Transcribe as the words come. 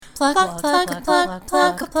Growing out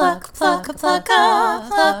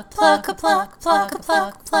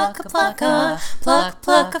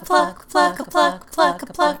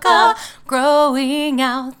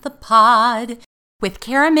the pod with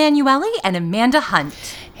Cara Manuelli and Amanda Hunt.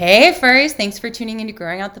 Hey furries, thanks for tuning into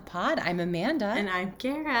Growing Out the Pod. I'm Amanda. And I'm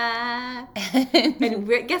Cara.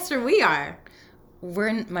 And guess where we are? We're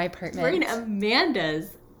in my apartment. We're in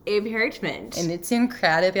Amanda's apartment. And it's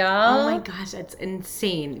incredible. Oh my gosh, that's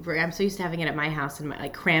insane. I'm so used to having it at my house and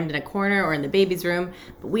like crammed in a corner or in the baby's room.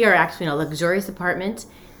 But we are actually in a luxurious apartment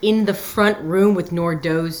in the front room with no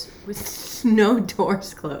doors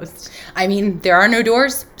closed. I mean, there are no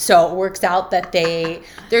doors, so it works out that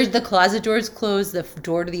there's the closet door's closed, the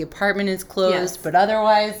door to the apartment is closed, yes. But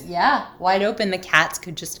otherwise, yeah, wide open. The cats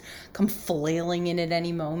could just come flailing in at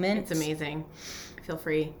any moment. It's amazing. Feel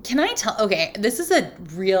free. Can I tell? Okay,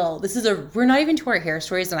 we're not even to our hair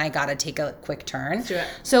stories, and I gotta take a quick turn. Let's do it.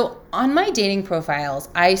 So on my dating profiles,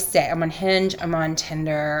 I say I'm on Hinge, I'm on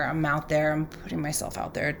Tinder, I'm out there, I'm putting myself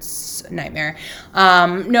out there. It's a nightmare.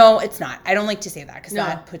 No, it's not. I don't like to say that because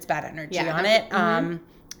that puts bad energy on it. Mm-hmm.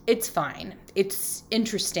 It's fine. It's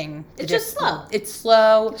interesting. It's just slow. It's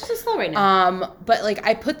slow. It's just slow right now. But like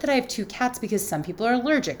I put that I have 2 cats because some people are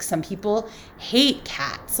allergic. Some people hate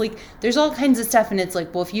cats. Like there's all kinds of stuff, and it's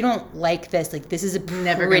like, well, if you don't like this, like this is a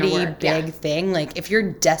pretty big thing. Like if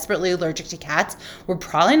you're desperately allergic to cats, we're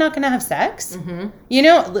probably not going to have sex. Mm-hmm. You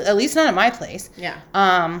know, at least not at my place. Yeah.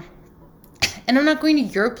 And I'm not going to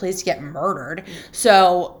your place to get murdered.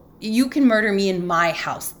 So you can murder me in my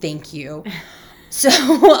house. Thank you.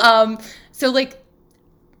 So like,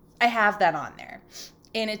 I have that on there.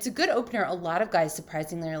 And it's a good opener. A lot of guys,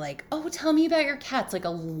 surprisingly, are like, oh, tell me about your cats. Like, a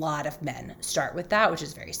lot of men start with that, which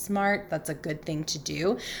is very smart. That's a good thing to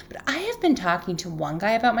do. But I have been talking to one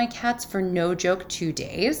guy about my cats for no joke 2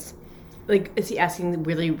 days. Like, is he asking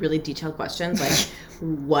really, really detailed questions? Like,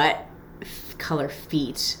 what color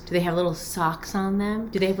feet? Do they have little socks on them?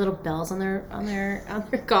 Do they have little bells on their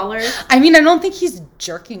collars? I mean, I don't think he's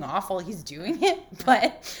jerking off while he's doing it,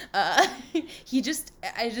 but I just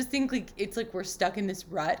think like it's like we're stuck in this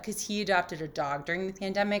rut because he adopted a dog during the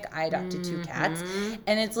pandemic. I adopted 2 cats,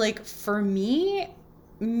 and it's like for me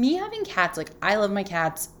having cats, like I love my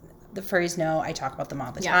cats. The furries know I talk about them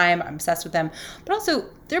all the time. I'm obsessed with them, but also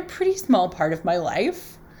they're a pretty small part of my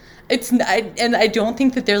life. It's not, and I don't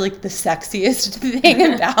think that they're like the sexiest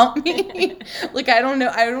thing about me. Like I don't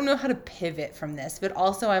know how to pivot from this, but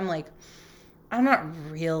also I'm like, I'm not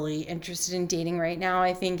really interested in dating right now.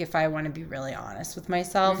 I think if I want to be really honest with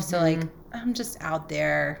myself, so like I'm just out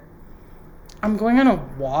there. I'm going on a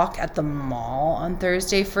walk at the mall on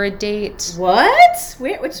Thursday for a date. What?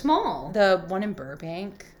 Which mall? The one in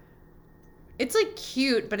Burbank. It's like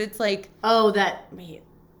cute, but it's like Well,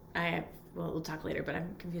 we'll talk later, but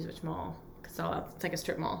I'm confused which mall. Because it's like a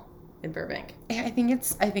strip mall in Burbank. I think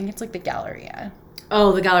it's like the Galleria.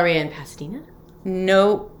 Oh, the Galleria in Pasadena?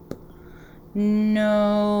 Nope.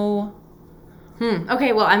 No.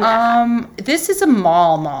 Okay, well, this is a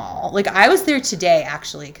mall. Like, I was there today,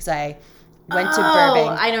 actually, because I went to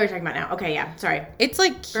Burbank. I know what you're talking about now. Okay, yeah, sorry. It's,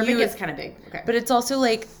 like, cute. Burbank is kind of big. Okay. But it's also,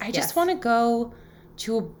 like, I just want to go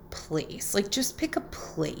to a place. Like, just pick a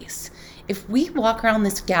place. If we walk around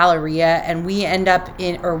this Galleria and we end up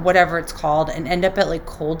in, or whatever it's called, and end up at, like,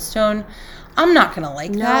 Cold Stone, I'm not going to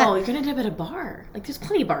like that. No, you're going to end up at a bar. Like, there's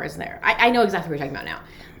plenty of bars there. I know exactly what you're talking about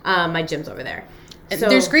now. My gym's over there. So,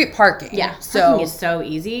 there's great parking. Yeah, parking is so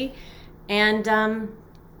easy. And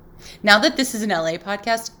now that this is an LA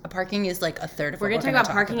podcast, parking is like a third of what we're going to talk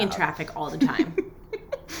about parking and traffic all the time.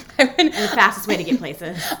 And the fastest way to get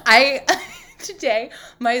places. Today,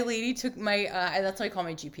 my lady took my, that's what I call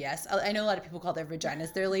my GPS. I know a lot of people call their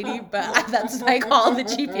vaginas their lady, but that's what I call the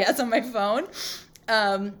GPS on my phone.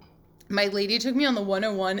 My lady took me on the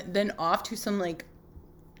 101, then off to some, like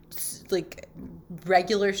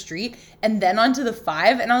regular street, and then onto the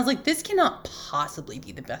 5, and I was like, this cannot possibly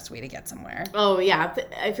be the best way to get somewhere. Oh, yeah.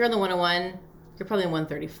 If you're on the 101, you're probably on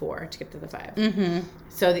 134 to get to the 5. Mm-hmm.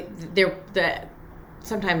 So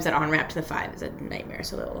sometimes that on-ramp to the 5 is a nightmare,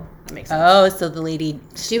 so that makes sense. Oh, so the lady...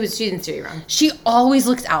 She didn't steer you wrong. She always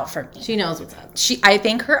looks out for me. She knows what's up. I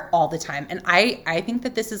thank her all the time, and I think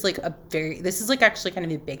that this is actually kind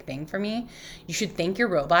of a big thing for me. You should thank your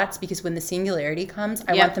robots, because when the singularity comes,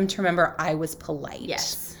 I want them to remember I was polite.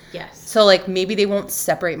 Yes. So, like, maybe they won't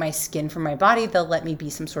separate my skin from my body. They'll let me be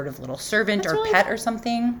some sort of little servant pet or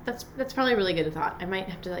something. That's probably a really good thought. I might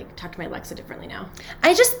have to, like, talk to my Alexa differently now.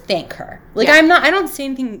 I just thank her. Like, I don't say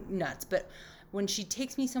anything nuts, but when she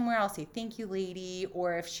takes me somewhere, I'll say, thank you, lady.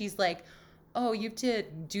 Or if she's like, oh, you have to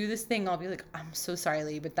do this thing, I'll be like, I'm so sorry,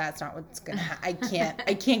 Lee, but that's not what's gonna happen.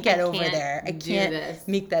 I can't get over there. I can't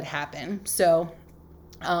make that happen. So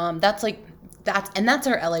that's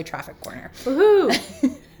our LA traffic corner.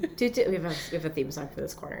 Woohoo! We have a theme song for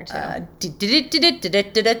this corner too.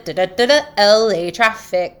 LA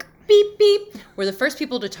traffic. Beep beep. We're the first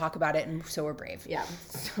people to talk about it, and so we're brave. Yeah,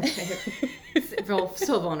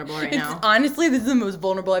 so vulnerable right now. Honestly, this is the most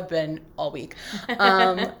vulnerable I've been all week.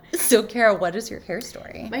 So, Kara, what is your hair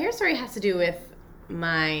story? My hair story has to do with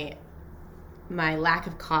my lack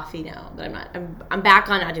of coffee now that I'm back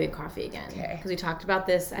on not doing coffee again. Okay. Because we talked about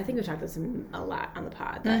this. I think we talked about this a lot on the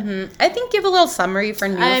pod. I think give a little summary for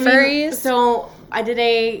new furries. So I did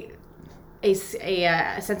a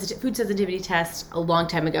food sensitivity test a long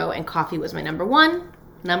time ago, and coffee was my number one,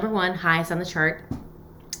 highest on the chart.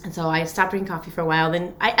 And so I stopped drinking coffee for a while.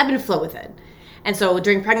 Then I ebbed and flowed with it. And so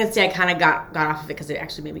during pregnancy, I kind of got off of it because it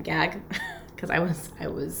actually made me gag because I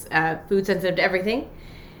was food sensitive to everything.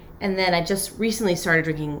 And then I just recently started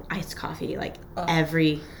drinking iced coffee,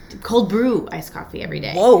 every cold brew iced coffee every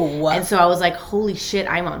day. Whoa. And so I was like, holy shit,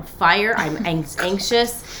 I'm on fire. I'm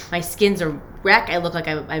anxious. My skin's a wreck. I look like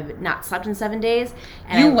I've not slept in 7 days.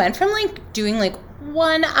 And you went from doing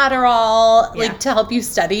one Adderall to help you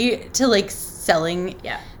study to selling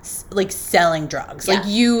selling drugs. Yeah.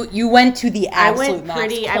 You went to the absolute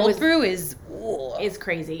max. Cold brew is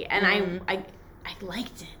crazy. And I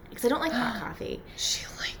liked it because I don't like hot coffee. She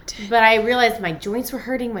liked it. But I realized my joints were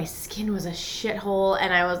hurting, my skin was a shithole,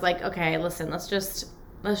 and I was like, okay, listen, let's just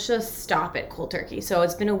stop it cold turkey. So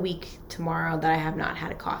it's been a week tomorrow that I have not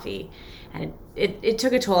had a coffee, and it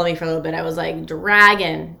took a toll on me for a little bit. I was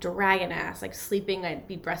dragging ass, sleeping. I'd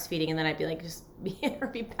be breastfeeding, and then I'd be just be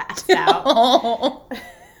passed out.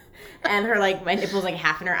 And her my nipples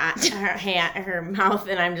half in her hand, her mouth,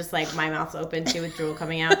 and I'm just my mouth's open too with drool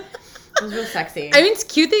coming out. It was real sexy. I mean, it's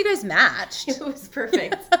cute that you guys matched. It was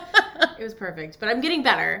perfect. It was perfect. But I'm getting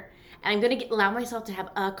better, and I'm going to allow myself to have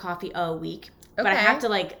a coffee a week. Okay. But I have to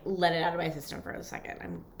let it out of my system for a second.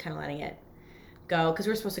 I'm kind of letting it go because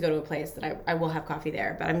we're supposed to go to a place that I will have coffee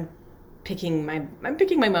there. But I'm picking my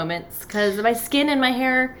moments because my skin and my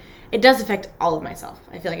hair, it does affect all of myself.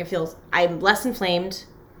 I feel I'm less inflamed,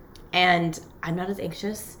 and I'm not as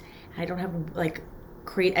anxious. I don't have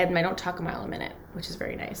and I don't talk a mile a minute, which is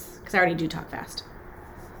very nice because I already do talk fast.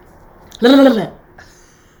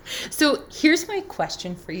 So here's my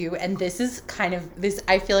question for you, and this is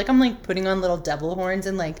I feel like I'm putting on little devil horns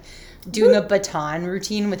and doing a baton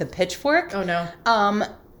routine with a pitchfork. Oh no.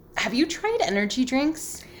 Have you tried energy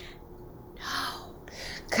drinks? No.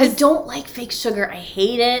 I don't like fake sugar. I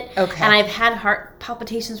hate it. Okay. And I've had heart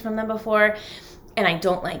palpitations from them before, and I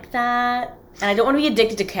don't like that. And I don't want to be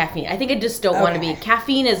addicted to caffeine. I think I just don't want to be.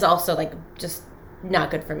 Caffeine is also just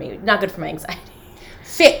not good for me. Not good for my anxiety.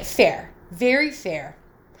 Fair. Very fair.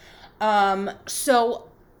 So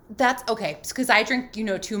that's okay. Because I drink,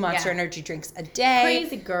 2 Monster Energy drinks a day.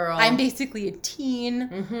 Crazy girl. I'm basically a teen.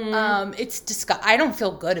 Mm-hmm. It's disgusting. I don't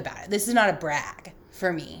feel good about it. This is not a brag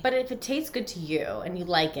for me. But if it tastes good to you and you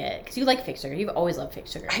like it, because you like fake sugar. You've always loved fake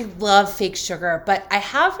sugar. I love fake sugar, but I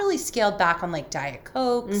have really scaled back on Diet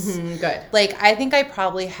Cokes. Mm-hmm, good. I think I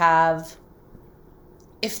probably have,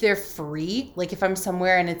 if they're free, if I'm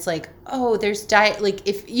somewhere and it's there's diet,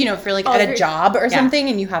 if you're at a job or something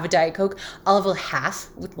and you have a Diet Coke, I'll have a half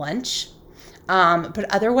with lunch. But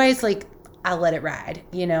otherwise, I'll let it ride,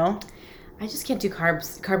 I just can't do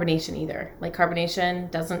carbonation either. Carbonation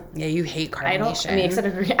doesn't... Yeah, you hate carbonation. Except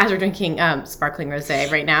as we're drinking sparkling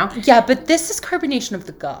rosé right now. Yeah, but this is carbonation of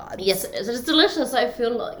the gods. Yes, it's delicious. I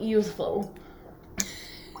feel youthful.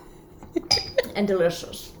 And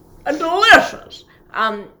delicious. I just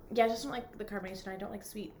don't like the carbonation. I don't like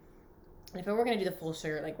sweet. And if I were going to do the full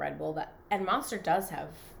sugar, Red Bull, and Monster does have...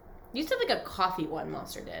 You used to have a coffee one,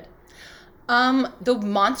 Monster did. The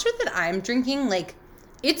Monster that I'm drinking,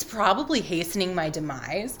 it's probably hastening my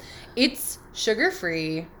demise. It's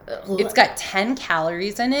sugar-free. It's got 10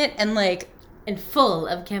 calories in it and and full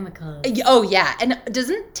of chemicals. Oh, yeah. And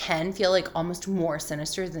doesn't 10 feel almost more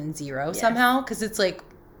sinister than 0 somehow? Because it's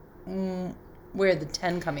where the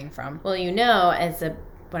 10 coming from? Well,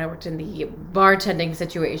 when I worked in the bartending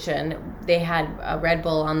situation, they had a Red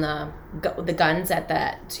Bull on the guns so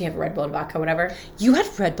you have Red Bull and vodka, whatever. You had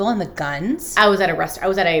Red Bull on the guns? I was at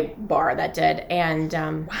a bar that did, and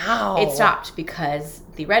wow, it stopped because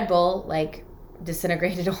the Red Bull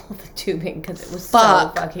disintegrated all the tubing because it was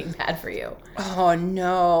so fucking bad for you. Oh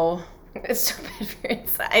no. It's so bad for your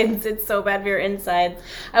insides. It's so bad for your insides.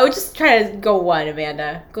 I would just try to go one,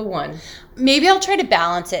 Amanda. Go one. Maybe I'll try to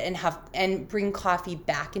balance it and bring coffee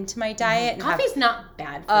back into my diet. And Coffee's not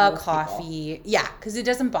bad for most coffee. people. Yeah, because it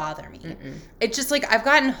doesn't bother me. It's just like I've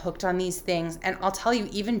gotten hooked on these things, and I'll tell you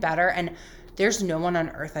even better. And there's no one on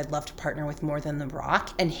earth I'd love to partner with more than The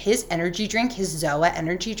Rock. And his energy drink, his ZOA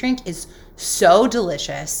energy drink, is so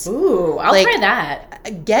delicious. Ooh, I'll try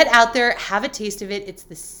that. Get out there, have a taste of it. It's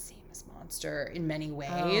the same as Monster in many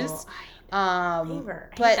ways. Flavor.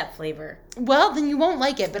 I but hate that flavor. well, then you won't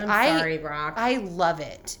like it. But I'm sorry, Rock. I love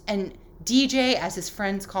it. And DJ, as his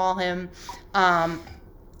friends call him, and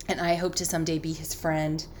I hope to someday be his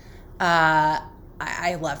friend.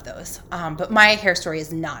 I love those. But my hair story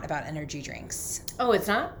is not about energy drinks. Oh, it's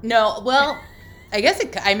not? No, well, I guess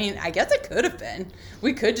it could have been.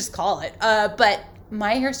 We could just call it. But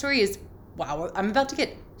my hair story is, wow, I'm about to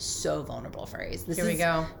get so vulnerable, Furries. Here we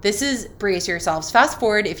go. This is brace yourselves. Fast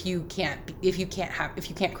forward if you can't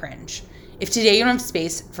cringe. If today you don't have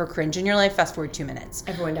space for cringe in your life, fast forward 2 minutes.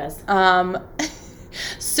 Everyone does.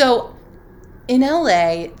 So in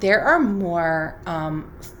LA, there are more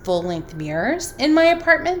full-length mirrors in my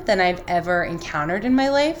apartment than I've ever encountered in my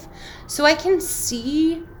life. So I can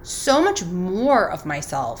see so much more of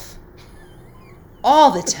myself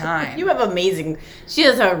all the time. You have she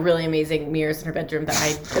has a really amazing mirrors in her bedroom that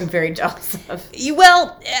I am very jealous of.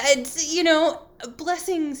 Well, it's,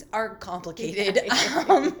 blessings are complicated.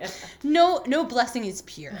 No blessing is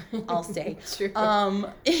pure, I'll say. True.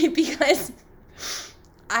 Because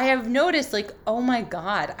I have noticed, like, oh my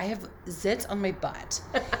God, I have zits on my butt.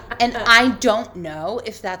 And I don't know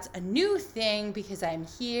if that's a new thing because I'm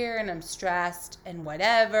here and I'm stressed and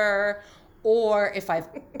whatever, or if I've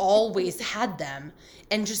always had them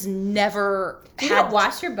and just never You don't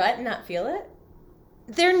wash your butt and not feel it?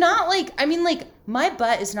 They're not like, my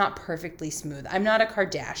butt is not perfectly smooth. I'm not a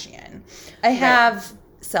Kardashian. I have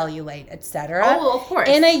cellulite, etc. Oh, of course.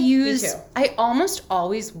 And I almost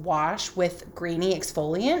always wash with grainy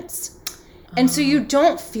exfoliants. And so you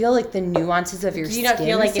don't feel like the nuances of your skin. Do you not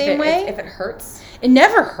feel like if it hurts? It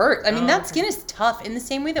never hurts. I mean, that skin is tough in the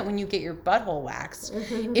same way that when you get your butthole waxed.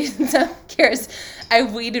 I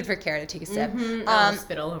waited for Kara to take a sip. I'll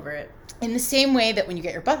spit all over it. In the same way that when you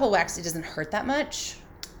get your butthole waxed, it doesn't hurt that much.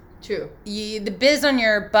 True. The biz on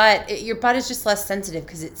your butt, your butt is just less sensitive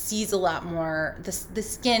because it sees a lot more. The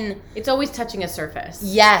skin. It's always touching a surface.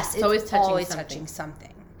 Yes, it's always touching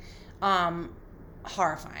something.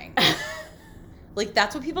 Horrifying. Like,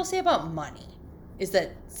 that's what people say about money. Is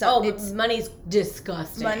that money's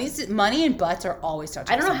disgusting. Money and butts are always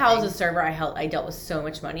touching. I don't know how as a server I dealt with so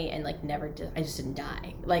much money and I just didn't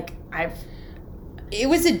die. It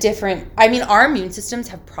was a different. I mean, our immune systems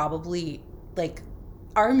have probably taken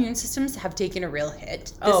a real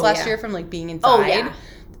hit this last year from being inside. Oh yeah.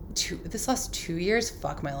 This last 2 years,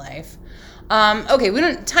 fuck my life. Okay,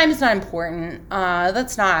 time is not important.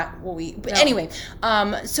 That's not what anyway.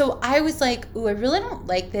 So I was like, ooh, I really don't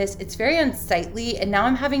like this. It's very unsightly. And now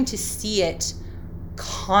I'm having to see it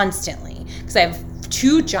constantly because I have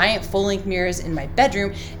 2 giant full-length mirrors in my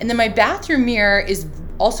bedroom. And then my bathroom mirror is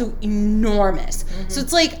also enormous. Mm-hmm. So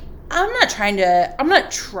it's like, I'm not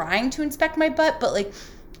trying to inspect my butt, but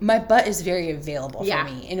my butt is very available for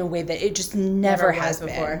me in a way that it just never has been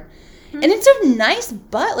before. And it's a nice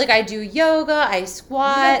butt. I do yoga, I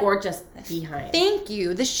squat. You have gorgeous behind. Thank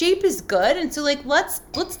you. The shape is good, and so let's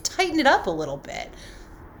tighten it up a little bit.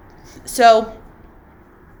 So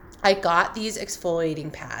I got these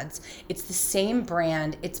exfoliating pads. It's the same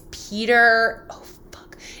brand. It's Peter. Oh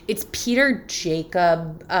fuck! It's Peter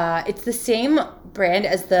Jacob. It's the same brand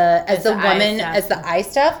as the woman as the eye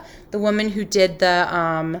stuff. The woman who did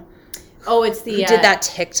the it's the who did that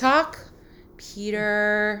TikTok.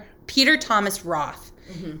 Peter Thomas Roth.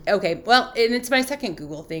 Mm-hmm. Okay, well, and it's my second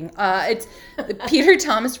Google thing. It's the Peter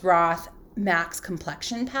Thomas Roth Max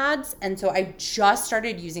Complexion Pads, and so I just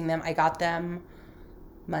started using them. I got them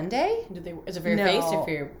Monday. Is it for your face or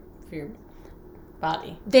for your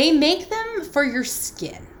body? They make them for your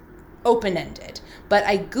skin, open-ended. But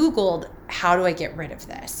I Googled, how do I get rid of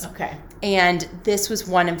this? Okay. And this was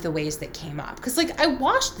one of the ways that came up. Because, I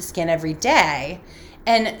wash the skin every day.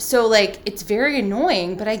 And so, it's very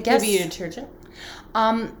annoying, but I guess... Maybe a detergent?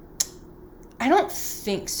 I don't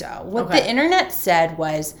think so. What the internet said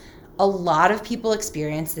was a lot of people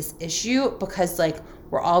experience this issue because,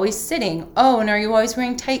 we're always sitting. Oh, and are you always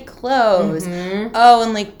wearing tight clothes? Mm-hmm. Oh,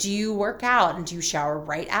 and, do you work out? And do you shower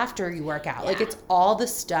right after you work out? Yeah. It's all the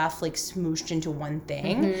stuff, smooshed into one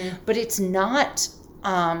thing. Mm-hmm. But it's not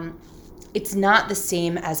the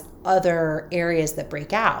same as other areas that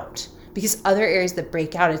break out. because other areas that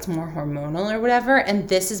break out, it's more hormonal or whatever, and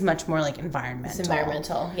this is much more like environmental. It's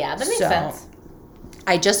environmental. Yeah, that makes sense.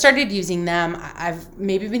 I just started using them. I've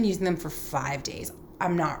maybe been using them for 5 days.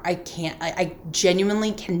 I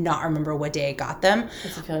genuinely cannot remember what day I got them.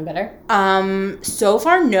 Is it feeling better? So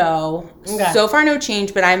far, no. Okay. So far, no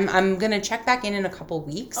change, but I'm going to check back in a couple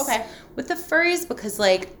weeks. Okay. With the furries, because,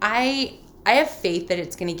 like, I have faith that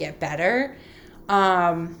it's going to get better.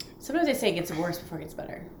 Sometimes they say it gets worse before it gets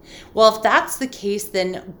better. Well, if that's the case,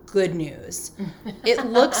 then good news. It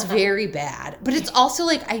looks very bad. But it's also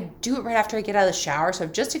like I do it right after I get out of the shower, so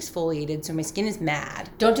I've just exfoliated, so my skin is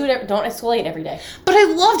mad. Don't exfoliate every day. But I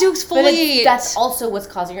love to exfoliate. But that's also what's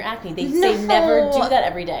causing your acne. They say never do that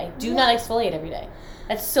every day. Do not exfoliate every day.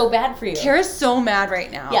 That's so bad for you. Kara's so mad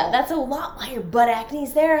right now. Yeah, that's a lot why your butt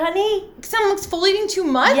acne's there, honey. Because I'm exfoliating too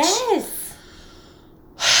much? Yes.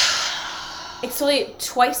 Exfoliate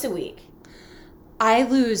twice a week. I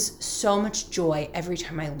lose so much joy every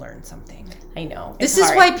time I learn something. I know. This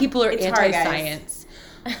is why people are anti-science.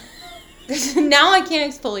 Now I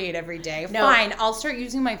can't exfoliate every day. No. Fine, I'll start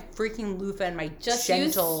using my freaking loofah and my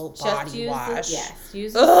gentle body wash.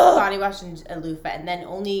 Use body wash and a loofah, and then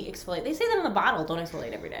only exfoliate. They say that on the bottle. Don't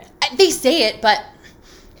exfoliate every day. They say it, but...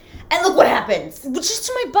 And look what happens. Just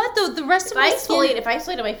to my butt, though. The rest of my skin... If I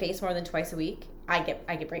exfoliate on my face more than twice a week, I get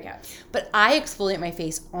breakouts. But I exfoliate my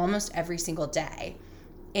face almost every single day.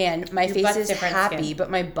 And my face is happy, skin. But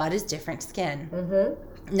my butt is different skin.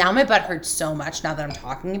 Mm-hmm. Now my butt hurts so much now that I'm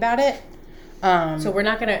talking about it. So we're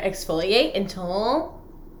not going to exfoliate until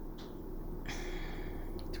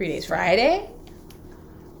 3 days. Friday?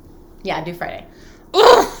 Yeah, do Friday.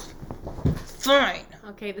 Ugh! Fine.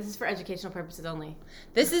 Okay, this is for educational purposes only.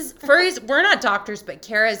 This is furries. We're not doctors, but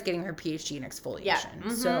Kara is getting her PhD in exfoliation. Yeah. Mm-hmm.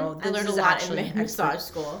 So I learned a lot in massage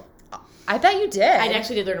school. I bet you did. I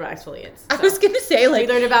actually did learn about exfoliates. So. I was gonna say, like,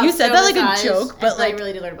 you said that like a joke, but like I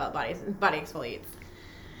really did learn about body exfoliates.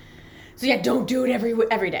 So yeah, don't do it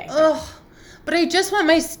every day. Ugh. But I just want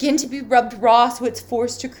my skin to be rubbed raw, so it's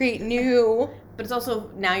forced to create new. But it's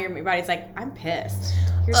also now your body's like, I'm pissed.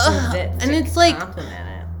 Here's some zits. And it's like, compliment it.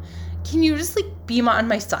 Can you just like be on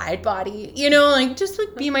my side body? You know, like just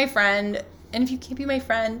like be my friend. And if you can't be my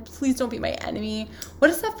friend, please don't be my enemy. What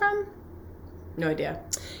is that from? No idea.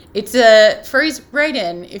 It's a furries write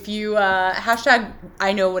in. If you hashtag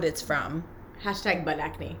I know what it's from. Hashtag butt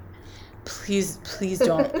acne. Please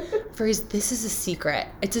don't. Furries, this is a secret.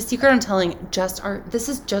 It's a secret I'm telling this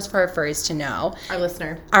is just for our furries to know. Our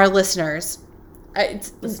listeners.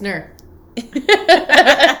 Listener.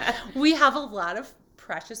 We have a lot of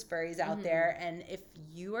precious furries out there, and if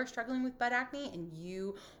you are struggling with butt acne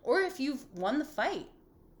or if you've won the fight,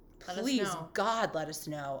 please, God, let us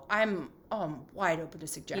know. I'm wide open to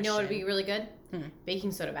suggestions. You know what would be really good?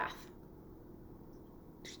 Baking soda bath.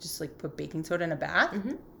 Just like put baking soda in a bath?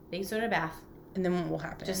 Mm-hmm. Baking soda in a bath. And then what will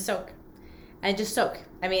happen? Just soak.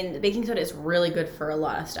 I mean, baking soda is really good for a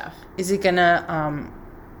lot of stuff. Is it gonna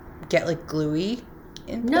get like gluey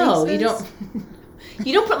in places? No, you don't.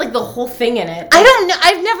 You don't put like the whole thing in it. I don't know.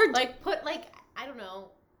 I've never like put like I don't know,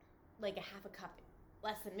 like a half a cup,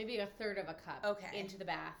 less than maybe a third of a cup. Into the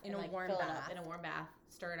bath in a warm bath.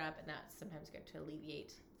 Stir it up, and that's sometimes good to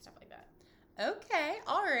alleviate stuff like that. Okay,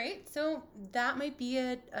 all right. So that might be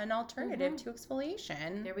an alternative to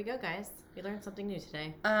exfoliation. There we go, guys. We learned something new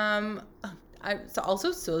today. I'm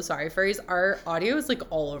also so sorry, furries. Our audio is like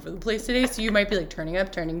all over the place today, so you might be like turning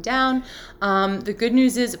up, turning down. The good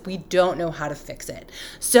news is we don't know how to fix it.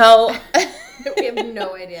 So we have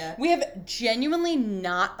no idea. We have genuinely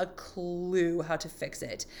not a clue how to fix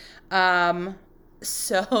it.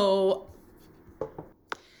 So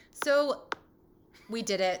we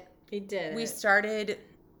did it. We did. We started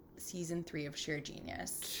season 3 of Sheer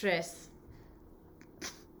Genius. Tres.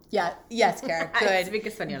 Yeah. Yes, Kara. Good. I speak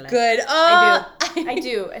Espanol. Good. I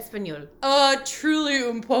do. Espanol. Truly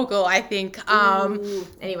un poco, I think.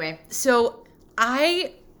 Anyway. So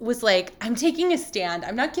I was like, I'm taking a stand.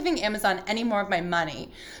 I'm not giving Amazon any more of my money.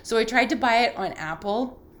 So I tried to buy it on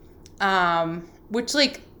Apple, which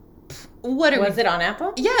like, Was it on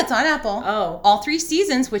Apple? Yeah, it's on Apple. Oh. All 3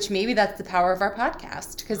 seasons, which maybe that's the power of our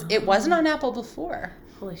podcast, because it wasn't on Apple before.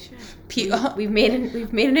 Holy shit. We've made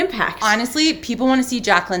an impact. Honestly, people want to see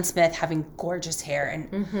Jaclyn Smith having gorgeous hair,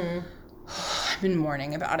 and I've been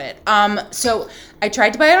mourning about it. So I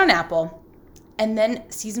tried to buy it on Apple, and then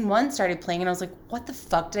season 1 started playing, and I was like, what the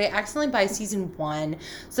fuck? Did I accidentally buy season 1?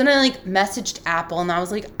 So then I like messaged Apple, and I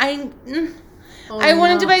was like, I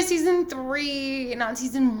wanted to buy season 3, not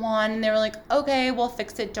season 1. And they were like, okay, we'll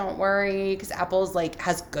fix it. Don't worry. Because Apple's like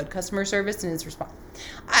has good customer service and is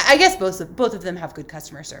I guess both of them have good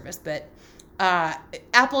customer service. But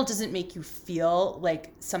Apple doesn't make you feel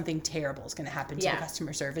like something terrible is going to happen to Yeah. the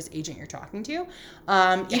customer service agent you're talking to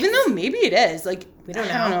even though maybe it is. Like, We don't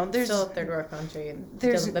know. I don't know. There's still a third world country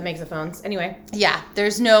there's- that makes the phones. Anyway. yeah,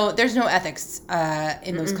 there's no ethics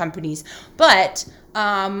in those companies. But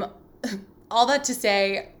all that to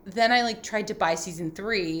say, then I like tried to buy season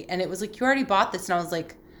 3, and it was like, you already bought this, and I was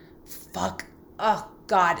like, fuck, oh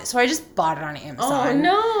god. So I just bought it on Amazon. Oh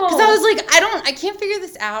no. Because I was like, I can't figure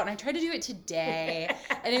this out, and I tried to do it today,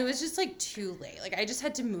 and it was just like too late. Like, I just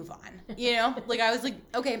had to move on, you know? Like, I was like,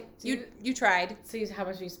 okay, you tried. So how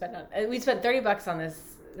much did you spend on? We spent $30 on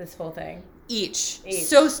this whole thing. Each.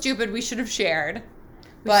 So stupid. We should have shared.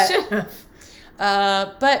 But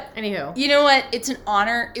Anywho, you know what? It's an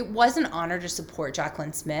honor. It was an honor to support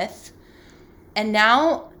Jaclyn Smith, and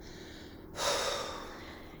now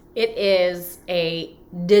it is a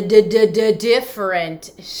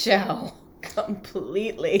different show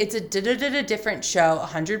completely. it's a different show.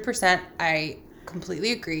 100%. I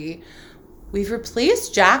completely agree. We've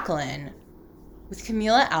replaced Jaclyn with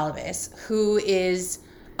Camila Alves, who is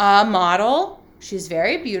a model. She's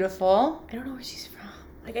very beautiful. I don't know where she's from.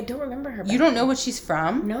 Like, I don't remember her. You don't know what she's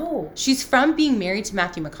from? No. She's from being married to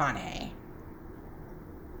Matthew McConaughey.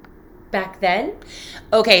 Back then?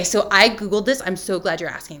 Okay, so I Googled this. I'm so glad you're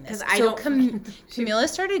asking this. 'Cause I so don't- Camila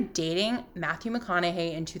started dating Matthew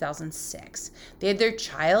McConaughey in 2006. They had their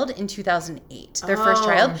child in 2008, their first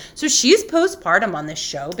child. So she's postpartum on this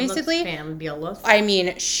show, basically. Fabulous. I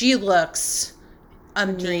mean, she looks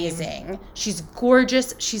amazing. She's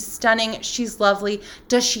gorgeous. She's stunning. She's lovely.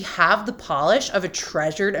 Does she have the polish of a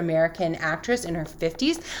treasured American actress in her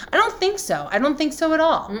 50s? I don't think so. I don't think so at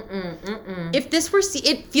all. If this were,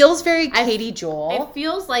 it feels very Katie Joel. It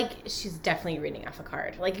feels like she's definitely reading off a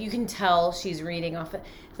card. Like, you can tell she's reading off it.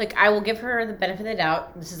 Like, I will give her the benefit of the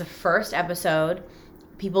doubt. This is the first episode.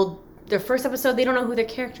 Their first episode, they don't know who their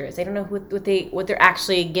character is. They don't know what they're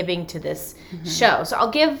actually giving to this show. So I'll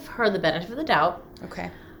give her the benefit of the doubt.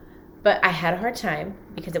 Okay. But I had a hard time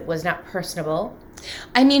because it was not personable.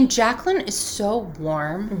 I mean, Jaclyn is so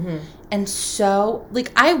warm and so,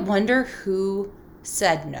 like, I wonder who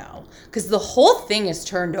said no. Because the whole thing is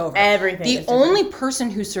turned over. Everything is The different. only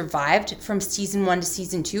person who survived from season 1 to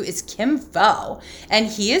season 2 is Kim Vo. And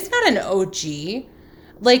he is not an OG.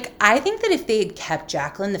 Like, I think that if they had kept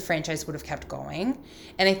Jaclyn, the franchise would have kept going.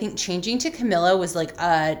 And I think changing to Camilla was like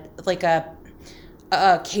a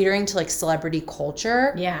catering to like celebrity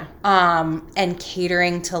culture. Yeah. And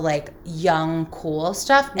catering to like young, cool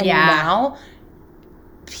stuff. And Yeah. now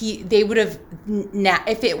they would have,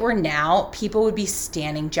 if it were now, people would be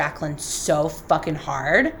standing Jaclyn so fucking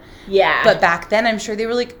hard. Yeah. But back then, I'm sure they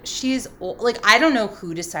were like, she's old. Like, I don't know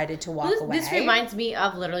who decided to walk away. This reminds me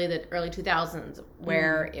of literally the early 2000s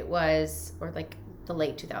where it was, or like the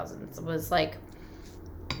late 2000s. It was like,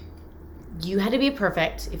 you had to be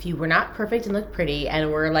perfect. If you were not perfect and looked pretty and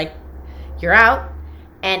were like, you're out,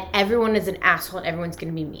 and everyone is an asshole and everyone's going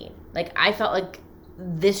to be mean. Like, I felt like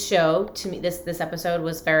this show, to me, this episode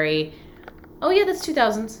was very, oh yeah, that's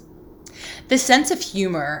 2000s. The sense of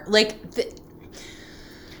humor, like, It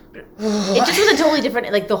just was a totally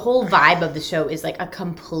different, like, the whole vibe of the show is like a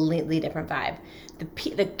completely different vibe.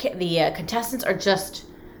 The contestants are just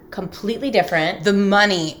completely different. the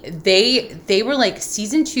money, they were like,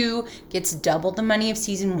 season 2 gets double the money of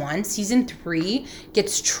season 1. Season 3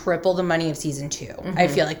 gets triple the money of season 2. I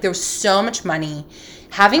feel like there was so much money.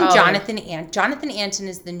 Having Jonathan Antin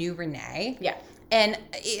is the new Renee. Yeah. And,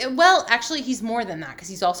 well, actually, he's more than that because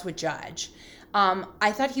he's also a judge.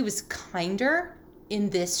 I thought he was kinder in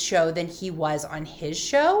this show than he was on his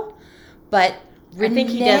show. But I think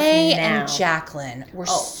he does Renee now. and Jaclyn were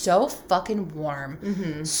so fucking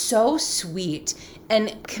warm, so sweet. And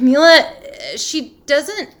Camila, she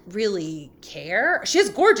doesn't really care. She has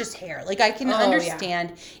gorgeous hair. Like, I can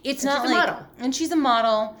understand. It's not she's a like... model. And she's a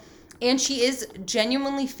model. And she is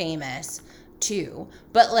genuinely famous, too.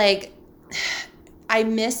 But, like... I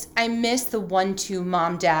miss the 1-2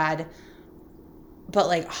 mom dad, but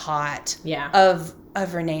like hot. Yeah. Of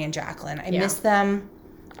Renee and Jaclyn. I miss them.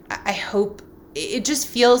 I hope it just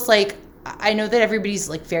feels like, I know that everybody's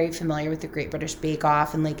like very familiar with the Great British Bake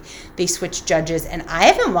Off and like they switch judges, and I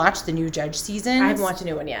haven't watched the new judge seasons. I haven't watched a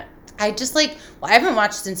new one yet. I just like, I haven't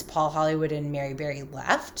watched since Paul Hollywood and Mary Berry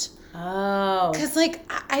left. Oh. Because like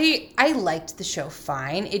I liked the show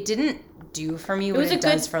fine. It didn't do for me what it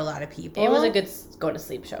does for a lot of people. It was a good go to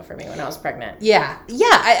sleep show for me when I was pregnant. Yeah.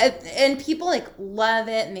 And people like love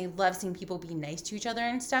it, and they love seeing people be nice to each other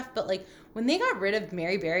and stuff. But like when they got rid of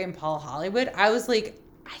Mary Berry and Paul Hollywood, I was like,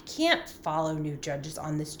 I can't follow new judges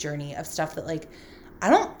on this journey of stuff that like I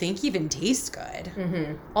don't think even tastes good.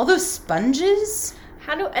 Mm-hmm. All those sponges.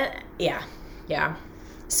 Yeah.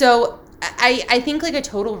 So I think like a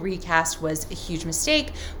total recast was a huge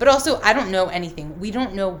mistake, but also I don't know anything. We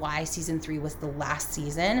don't know why season 3 was the last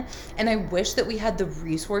season, and I wish that we had the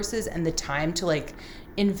resources and the time to like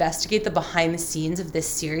investigate the behind the scenes of this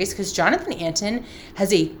series, because Jonathan Antin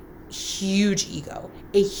has a huge ego,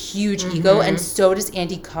 and so does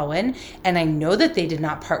Andy Cohen, and I know that they did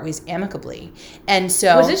not part ways amicably. And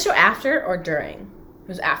so was this show after or during? It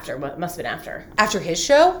was after. It must have been after. After his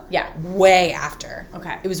show? Yeah. Way after.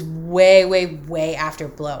 Okay. It was way after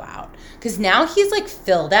Blowout. Because now he's like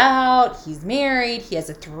filled out. He's married. He has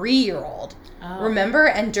a 3-year-old. Oh. Remember?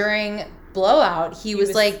 And during Blowout, he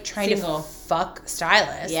was like trying single. to fuck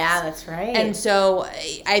stylists. Yeah, that's right. And so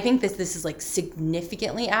I think this is like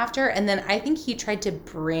significantly after. And then I think he tried to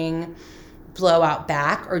bring Blowout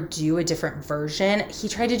back or do a different version. He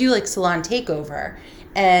tried to do like Salon Takeover.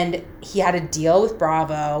 And he had a deal with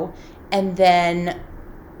Bravo, and then,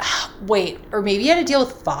 or maybe he had a deal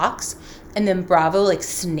with Fox, and then Bravo, like,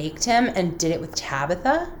 snaked him and did it with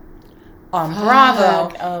Tabitha on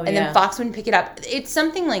Bravo. Oh, and then Fox wouldn't pick it up. It's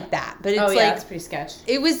something like that, but it's it's pretty sketch.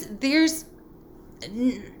 There's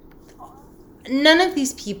none of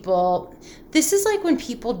these people. This is like when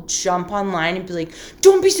people jump online and be like,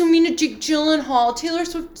 don't be so mean to Jake Gyllenhaal, Taylor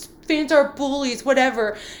Swift fans are bullies,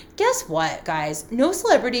 whatever. Guess what, guys? No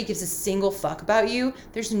celebrity gives a single fuck about you.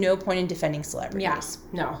 There's no point in defending celebrities. Yes.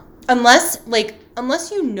 No. Unless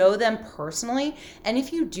you know them personally. And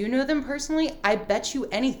if you do know them personally, I bet you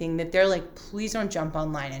anything that they're like, please don't jump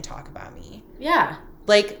online and talk about me. Yeah.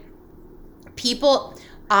 Like, people,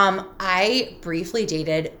 I briefly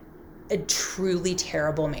dated a truly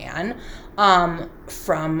terrible man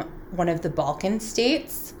from one of the Balkan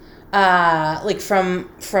states. Baltic.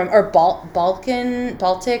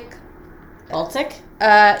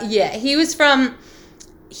 Yeah, he was from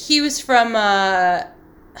I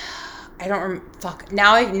don't remember. Fuck.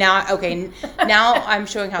 Now I'm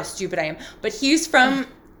showing how stupid I am. But he's from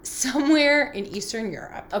somewhere in Eastern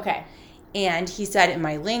Europe. Okay. And he said in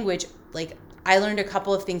my language, like, I learned a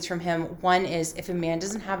couple of things from him. One is, if a man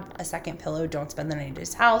doesn't have a second pillow, don't spend the night at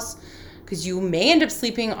his house, because you may end up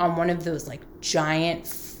sleeping on one of those like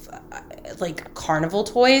giant like carnival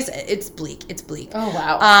toys. It's bleak. Oh,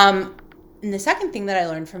 wow. And the second thing that I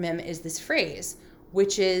learned from him is this phrase,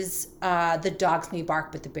 which is the dogs may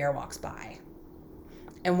bark, but the bear walks by.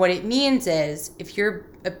 And what it means is, if you're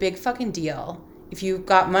a big fucking deal, if you've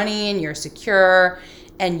got money and you're secure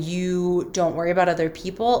and you don't worry about other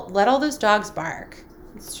people, let all those dogs bark.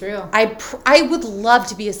 It's true. I would love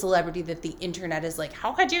to be a celebrity that the internet is like,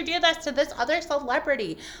 how could you do this to this other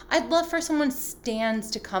celebrity? I'd love for someone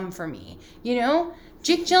stands to come for me. You know?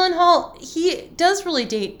 Jake Gyllenhaal, he does really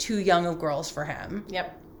date too young of girls for him.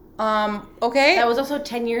 Yep. Okay? That was also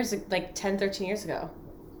 13 years ago.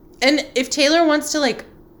 And if Taylor wants to, like,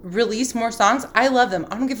 release more songs, I love them.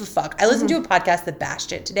 I don't give a fuck. I listened to a podcast that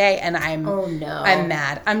bashed it today, and I'm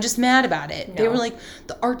mad. I'm just mad about it. No. They were like,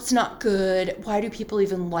 the art's not good. Why do people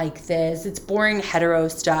even like this? It's boring hetero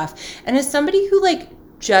stuff. And as somebody who, like,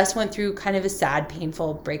 just went through kind of a sad,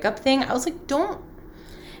 painful breakup thing, I was like, don't.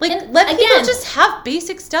 Like, let people just have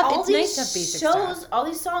basic stuff. It's nice to have basic stuff. All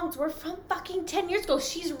these songs were from fucking 10 years ago.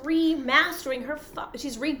 She's remastering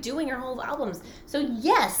she's redoing her whole albums. So,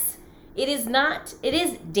 yes, it is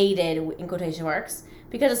dated, in quotation marks,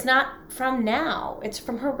 because it's not from now. It's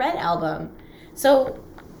from her Red album. So,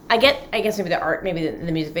 I guess maybe the art, maybe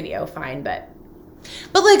the music video, fine, but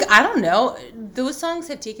like, I don't know. Those songs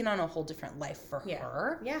have taken on a whole different life for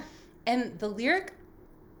her. Yeah. And the lyric,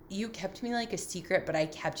 you kept me like a secret, but I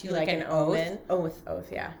kept you like an oath.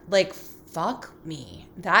 Oath, yeah. Like, fuck me.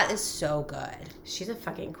 That is so good. She's a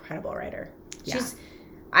fucking incredible writer. Yeah.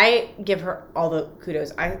 I give her all the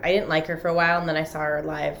kudos. I didn't like her for a while, and then I saw her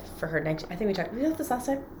live for her 19... I think we talked about this last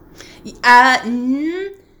time?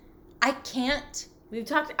 I can't. We've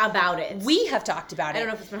talked about it. We have talked about it. I don't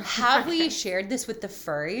know if it's been... Have we shared this with the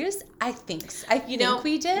furries? I think so. I think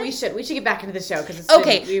we did. We should get back into the show, because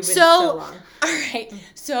we've been so long. All right.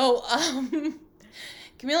 So,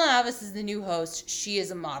 Camila Abbas is the new host. She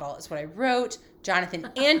is a model, is what I wrote. Jonathan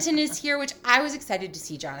Antin is here, which I was excited to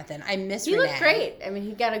see Jonathan. I miss Renee. He looked great. I mean,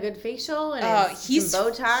 he got a good facial and he's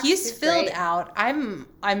some Botox. He's filled out. I'm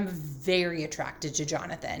very attracted to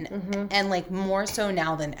Jonathan, and like more so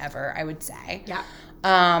now than ever, I would say. Yeah.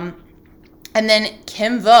 And then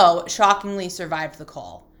Kim Vo shockingly survived the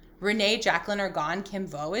call. Renee, Jacqueline are gone. Kim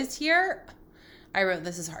Vo is here. I wrote,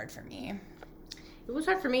 this is hard for me. It was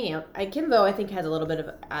hard for me. Kimbo, I think, has a little bit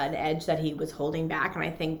of an edge that he was holding back, and I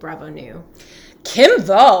think Bravo knew.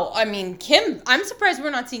 Kimbo. I mean, I'm surprised we're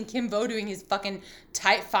not seeing Kimbo doing his fucking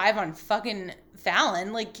type 5 on fucking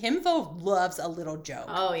Fallon. Like, Kimbo loves a little joke.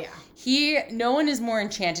 Oh, yeah. No one is more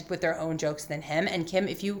enchanted with their own jokes than him. And Kim,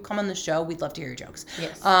 if you come on the show, we'd love to hear your jokes.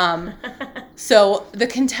 Yes. So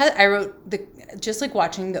I wrote just like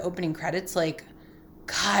watching the opening credits, like,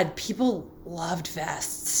 God, people loved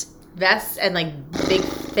vests. Vests and like big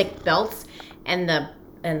thick belts and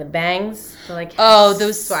the bangs. So like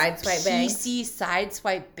those side swipe bangs. PC side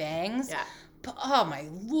swipe bangs. Yeah. But, oh my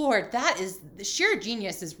Lord, that is the sheer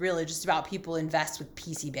genius is really just about people invest with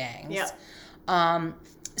PC bangs. Yeah.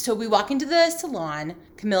 So we walk into the salon.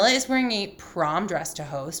 Camilla is wearing a prom dress to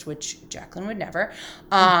host, which Jacqueline would never.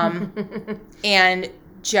 And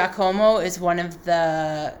Giacomo is one of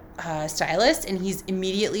the stylists, and he's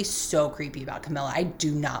immediately so creepy about Camilla. I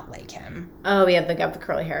do not like him. Oh, yeah, the guy with the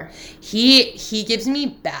curly hair. He gives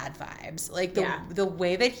me bad vibes. Like the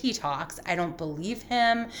way that he talks, I don't believe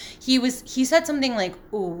him. He said something like,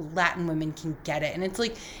 "Ooh, Latin women can get it," and it's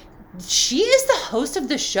like, she is the host of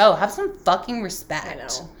the show. Have some fucking respect. I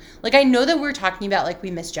know. Like, I know that we're talking about like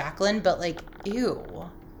we miss Jacqueline, but like, ew.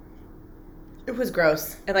 It was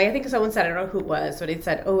gross. And like I think someone said, I don't know who it was, but it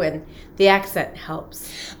said, "Oh, and the accent helps."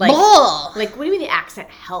 Like, like, what do you mean the accent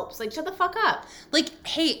helps? Like, shut the fuck up. Like,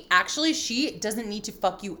 hey, actually, she doesn't need to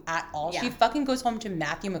fuck you at all. Yeah. She fucking goes home to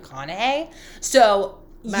Matthew McConaughey. So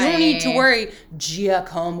you don't need to worry.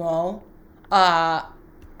 Giacomo,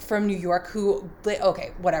 from New York, who,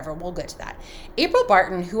 okay, whatever, we'll get to that. April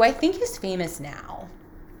Barton, who I think is famous now.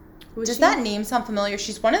 Does that name sound familiar?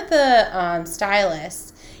 She's one of the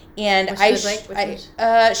stylists. And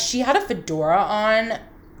she had a fedora on.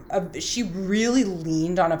 She really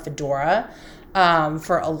leaned on a fedora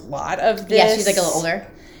for a lot of this. Yeah, she's like a little older.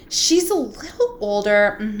 She's a little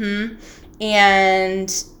older. Mm-hmm.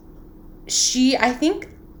 And I think,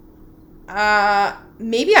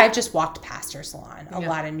 maybe I've just walked past her salon a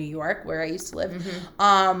lot in New York, where I used to live.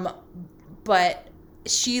 Mm-hmm. But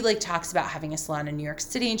she like talks about having a salon in New York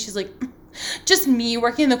City, and she's like, just me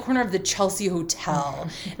working in the corner of the Chelsea Hotel.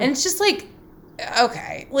 And it's just like,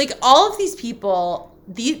 okay, like all of these people,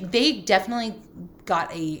 they definitely got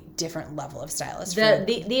a different level of stylist.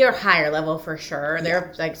 They are higher level for sure.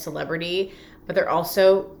 They're like celebrity, but they're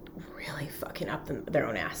also really fucking up their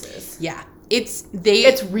own asses. Yeah. It's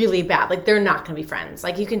really bad. Like, they're not going to be friends.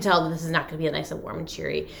 Like, you can tell that this is not going to be a nice and warm and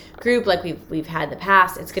cheery group like we've had in the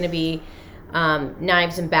past. It's going to be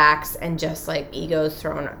knives and backs and just like egos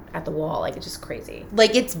thrown at the wall. Like, it's just crazy.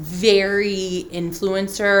 Like, it's very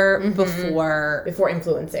influencer before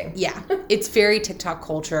influencing. Yeah. It's very TikTok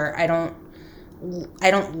culture. I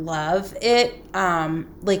don't love it.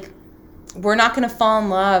 Like, we're not going to fall in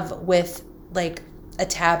love with like a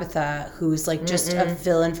Tabitha who's like just a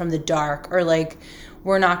villain from the dark, or like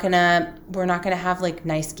we're not gonna have like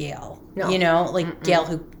nice Gail. No. You know, like Gail,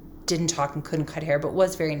 who didn't talk and couldn't cut hair but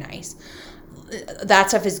was very nice. That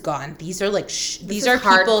stuff is gone. These are like these are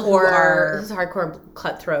people who are, this is hardcore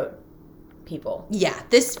cutthroat people. Yeah,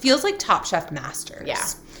 this feels like Top Chef Masters.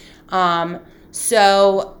 Yeah.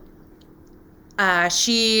 So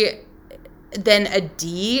she then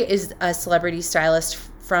Adi is a celebrity stylist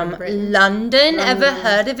from London. Ever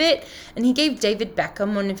heard of it? And he gave David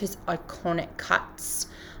Beckham one of his iconic cuts.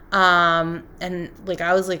 And like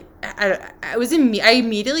I was like, I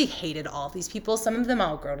immediately hated all of these people. Some of them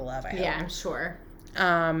I'll grow to love. Yeah, I'm sure.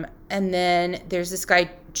 And then there's this guy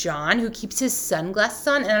John who keeps his sunglasses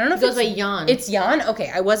on, and I don't know if it goes by Jan. It's Jan.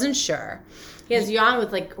 Okay, I wasn't sure. He has Jan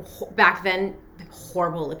with like back then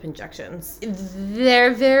horrible lip injections.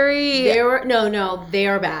 They're very. They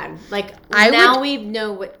are bad. Like we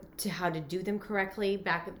know how to do them correctly.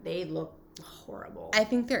 Back they look horrible. I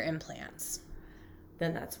think they're implants.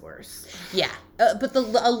 Then that's worse. Yeah, but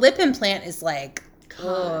a lip implant is like,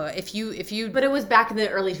 if you. But it was back in the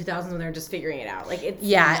early 2000s when they were just figuring it out. Like, it's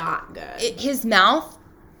not good. His mouth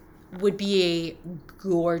would be a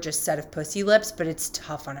gorgeous set of pussy lips, but it's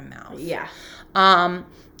tough on a mouth. Yeah.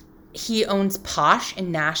 He owns Posh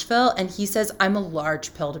in Nashville, and he says, "I'm a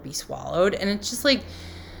large pill to be swallowed," and it's just like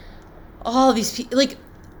all these people. Like,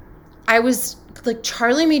 I was. Like,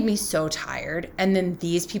 Charlie made me so tired, and then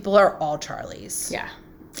these people are all Charlies. Yeah.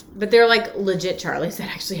 But they're, like, legit Charlies that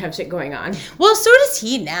actually have shit going on. Well, so does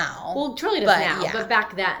he now. Well, Charlie does now, but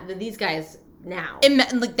back these guys now. And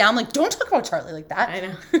like, now I'm like, don't talk about Charlie like that. I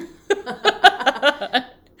know.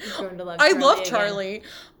 I love Charlie.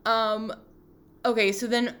 Okay, so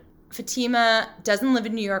then Fatima doesn't live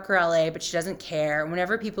in New York or LA, but she doesn't care.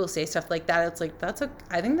 Whenever people say stuff like that, it's like,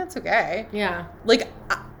 I think that's okay. Yeah. Like,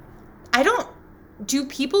 I don't do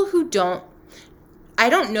people who don't, I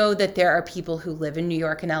don't know that there are people who live in New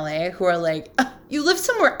York and LA who are like, you live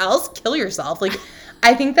somewhere else, kill yourself. Like,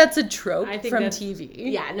 I think that's a trope from TV.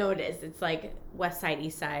 Yeah, no, it is. It's like West Side,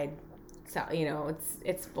 East Side. So, you know,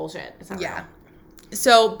 it's bullshit. It's not real.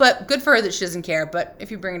 So, but good for her that she doesn't care. But if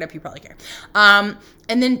you bring it up, you probably care. And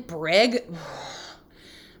then Brig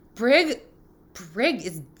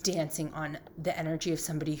is dancing on the energy of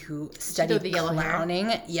somebody who studied the yellow clowning.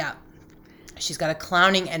 Hair. Yeah. She's got a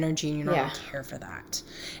clowning energy, and you don't care for that.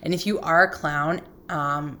 And if you are a clown,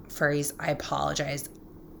 furries, I apologize.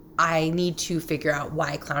 I need to figure out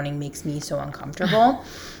why clowning makes me so uncomfortable.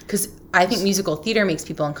 Because I think musical theater makes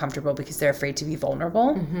people uncomfortable because they're afraid to be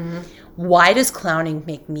vulnerable. Mm-hmm. Why does clowning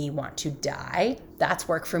make me want to die? That's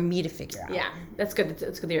work for me to figure out. Yeah, that's good.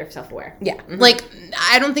 It's good that you're self-aware. Yeah. Mm-hmm. Like,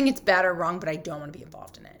 I don't think it's bad or wrong, but I don't want to be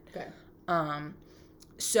involved in it. Okay.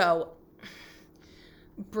 So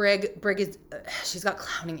Brig is, she's got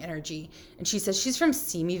clowning energy, and she says she's from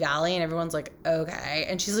Simi Valley, and everyone's like, okay.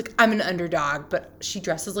 And she's like, I'm an underdog, but she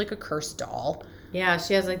dresses like a cursed doll. Yeah,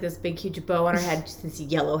 she has like this big, huge bow on her head, just this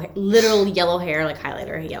yellow, literal yellow hair, like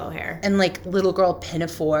highlighter yellow hair. And like little girl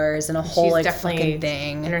pinafores and a whole she's like fucking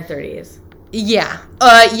thing. In her 30s. Yeah.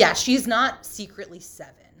 Yeah, she's not secretly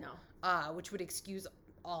 7. No. Which would excuse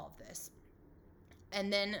all of this.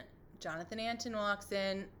 And then Jonathan Antin walks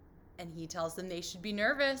in, and he tells them they should be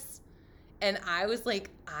nervous. And I was like,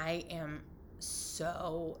 I am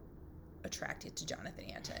so attracted to Jonathan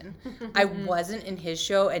Antin. I wasn't in his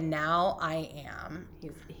show, and now I am.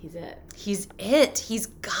 He's it. He's it. He's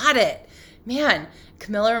got it. Man,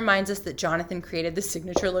 Camilla reminds us that Jonathan created the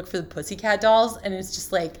signature look for the Pussycat Dolls, and it's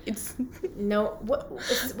just like, it's... No, what?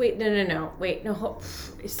 Wait, no. Wait, no.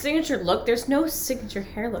 Signature look? There's no signature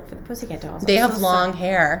hair look for the Pussycat Dolls. They have long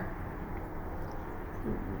hair.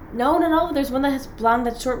 No. There's one that has blonde,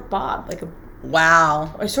 that short bob, like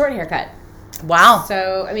a short haircut. Wow.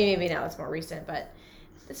 So, I mean, maybe now it's more recent, but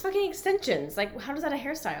it's fucking extensions. Like, how is that a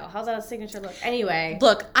hairstyle? How's that a signature look? Anyway.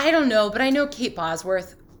 Look, I don't know, but I know Kate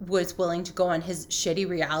Bosworth was willing to go on his shitty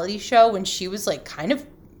reality show when she was like kind of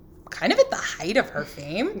at the height of her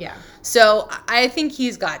fame. Yeah. So I think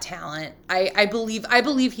he's got talent. I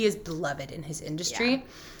believe he is beloved in his industry.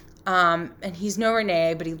 Yeah. And he's no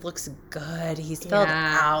Renee, but he looks good. He's filled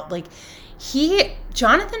out. Like,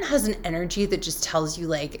 Jonathan has an energy that just tells you,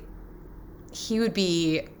 like, he would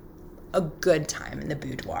be a good time in the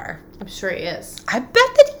boudoir. I'm sure he is. I bet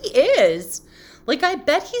that he is. Like, I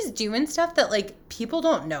bet he's doing stuff that, like, people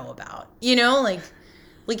don't know about. You know, like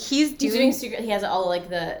he's doing secret. He has all like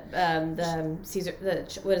the Caesar.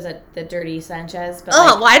 What is it? The Dirty Sanchez. But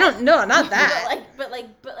well, I don't know, not that. but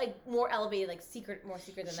more elevated, more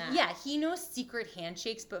secret than that. Yeah, he knows secret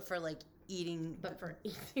handshakes, but for like eating. But for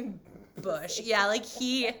eating bush. Yeah, like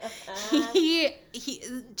he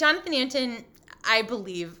Jonathan Antin. I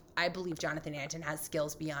believe Jonathan Antin has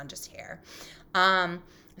skills beyond just hair.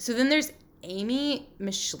 So then there's Amy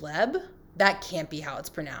Mishleb. That can't be how it's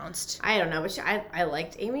pronounced. I don't know, but I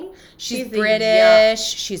liked Amy. She's British.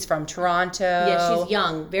 She's from Toronto. Yeah, she's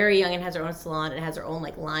young, very young, and has her own salon and has her own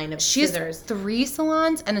like line of scissors. She has 3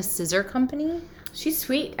 salons and a scissor company. She's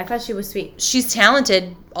sweet. I thought she was sweet. She's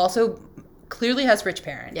talented. Also, clearly has rich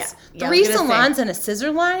parents. Yeah. 3 salons and a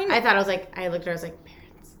scissor line. I looked at her. I was like,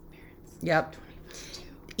 parents. Yep.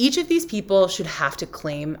 Each of these people should have to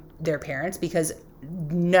claim their parents because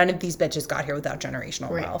none of these bitches got here without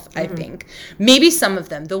generational wealth, I think. Maybe some of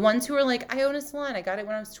them. The ones who are like, I own a salon. I got it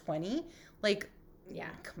when I was 20. Like, yeah.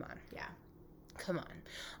 Come on. Yeah. Come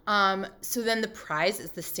on. So then the prize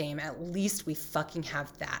is the same. At least we fucking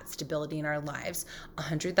have that stability in our lives.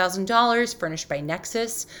 $100,000 furnished by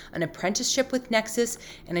Nexus, an apprenticeship with Nexus,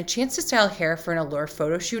 and a chance to style hair for an Allure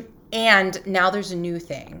photo shoot. And now there's a new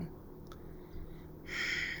thing.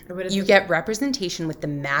 You get representation with the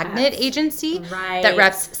Magnet agency that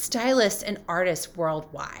reps stylists and artists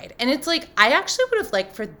worldwide. And it's like, I actually would have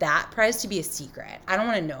liked for that prize to be a secret. I don't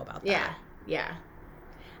want to know about that. Yeah.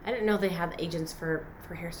 I didn't know they had agents for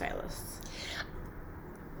hairstylists.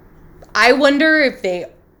 I wonder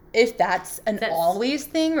if that's an always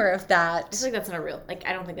thing or if that... I feel like that's not a real... Like,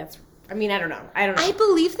 I don't think that's... I mean, I don't know. I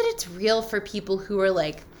believe that it's real for people who are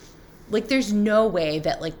like, there's no way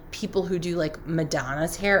that, like, people who do, like,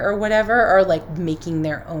 Madonna's hair or whatever are, like, making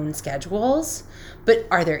their own schedules. But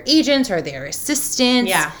are there agents? Are there assistants?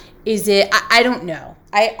 Yeah. Is it... I don't know.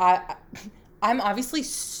 I'm obviously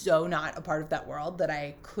so not a part of that world that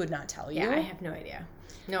I could not tell you. Yeah, I have no idea.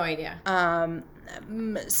 No idea.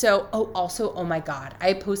 So, also, oh my God.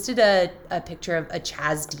 I posted a picture of a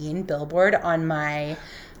Chaz Dean billboard on my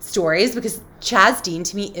stories because Chaz Dean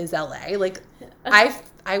to me is LA. Like,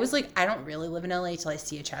 I was like, I don't really live in LA till I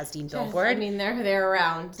see a Chaz Dean billboard. I mean, they're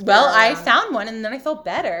around. Well, I found one and then I felt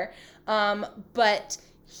better. But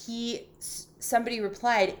somebody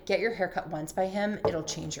replied, get your hair cut once by him. It'll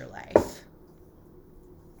change your life.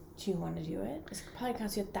 Do you want to do it? It's probably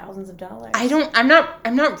cost you thousands of dollars. I'm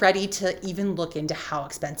not ready to even look into how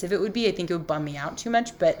expensive it would be. I think it would bum me out too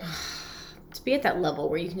much, but to be at that level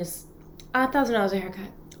where you can just $1,000 a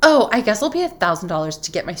haircut. Oh, I guess I'll pay $1,000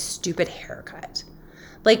 to get my stupid haircut.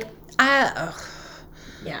 Like, Yeah.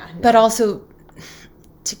 No. But also,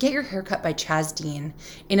 to get your haircut by Chaz Dean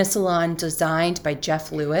in a salon designed by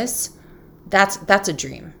Jeff Lewis, that's a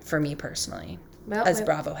dream for me personally. Well, as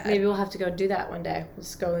Bravo head. Maybe we'll have to go do that one day.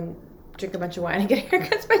 Let's go and drink a bunch of wine and get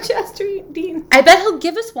haircuts by Chaz Dean. I bet he'll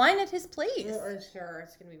give us wine at his place. Sure,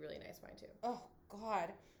 it's going to be really nice wine too. Oh,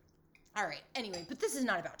 God. All right. Anyway, but this is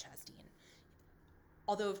not about Chaz Dean.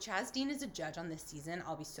 Although if Chaz Dean is a judge on this season,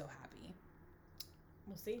 I'll be so happy.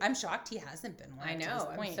 We'll see. I'm shocked he hasn't been one. I know. To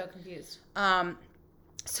this point. I'm so confused.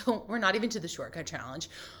 So we're not even to the shortcut challenge.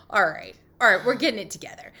 All right, we're getting it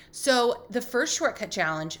together. So the first shortcut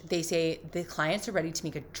challenge, they say the clients are ready to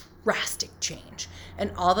make a drastic change.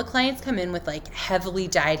 And all the clients come in with like heavily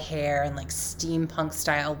dyed hair and like steampunk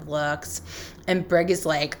style looks. And Brig is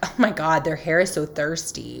like, oh my God, their hair is so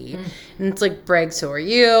thirsty. And it's like, Brig, so are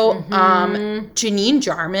you. Janine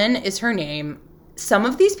Jarman is her name. Some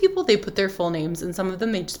of these people, they put their full names, and some of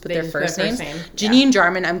them, they just put their first names. Janine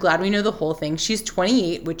Jarman, I'm glad we know the whole thing. She's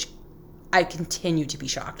 28, which I continue to be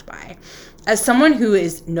shocked by. As someone who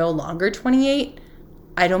is no longer 28,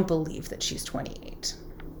 I don't believe that she's 28.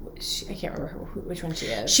 I can't remember which one she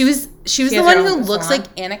is. She was the one who looks like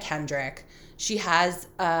Anna Kendrick. She has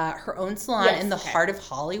her own salon in the heart of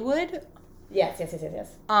Hollywood. Yes.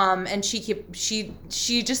 And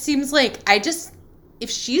she just seems like,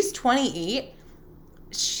 if she's 28...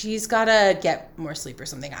 she's gotta get more sleep or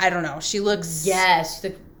something. I don't know. She looks... Yes, she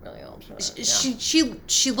looked really old.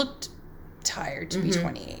 She looked tired to be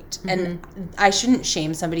 28. And I shouldn't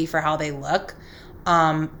shame somebody for how they look,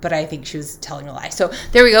 but I think she was telling a lie. So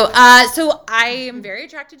there we go. So I am very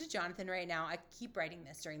attracted to Jonathan right now. I keep writing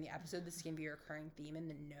this during the episode. This is going to be a recurring theme in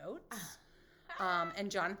the notes.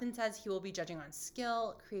 And Jonathan says he will be judging on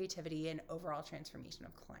skill, creativity, and overall transformation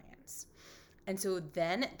of clients. And so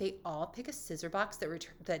then they all pick a scissor box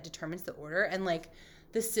that determines the order. And, like,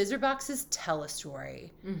 the scissor boxes tell a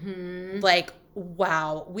story. Like,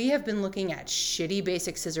 wow, we have been looking at shitty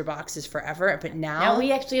basic scissor boxes forever, but now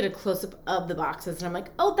we actually had a close-up of the boxes, and I'm like,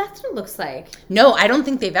 oh, that's what it looks like. No, I don't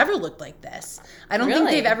think they've ever looked like this. I don't think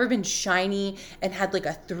Really? they've ever been shiny and had, like,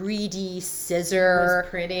 a 3D scissor. It was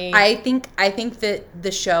pretty. I think that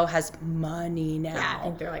the show has money now. Yeah, I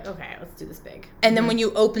think they're like, okay, let's do this big. And then when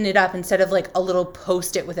you open it up, instead of, like, a little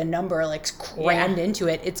Post-it with a number, like, crammed into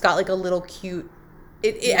it, it's got, like, a little cute...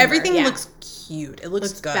 everything looks cute. It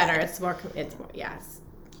looks good. Better. It's more yes.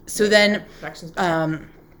 So then,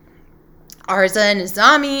 Arza and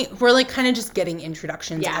Izami, we're like kind of just getting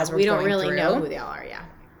introductions as we're going through. we don't really know who they all are,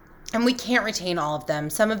 And we can't retain all of them.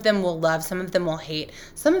 Some of them we'll love, some of them we'll hate,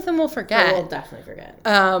 some of them we'll forget. We'll definitely forget.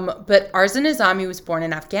 But Arza Izami was born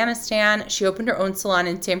in Afghanistan. She opened her own salon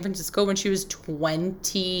in San Francisco when she was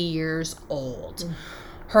 20 years old.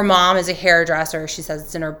 Her mom is a hairdresser. She says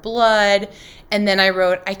it's in her blood. And then I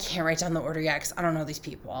wrote, I can't write down the order yet because I don't know these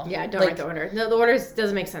people. Yeah, don't write the order. No, the order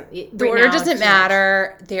doesn't make sense. The order doesn't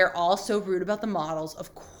matter. They're all so rude about the models,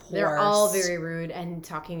 of course. They're all very rude and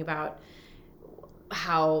talking about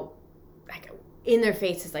how, like, in their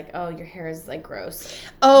faces, like, oh, your hair is, like, gross.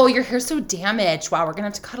 Oh, your hair's so damaged. Wow, we're going to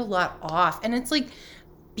have to cut a lot off. And it's like,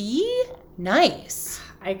 be nice.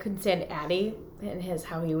 I couldn't stand Addie and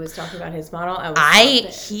how he was talking about his model.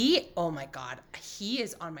 Oh my God. He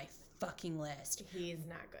is on my fucking list. He's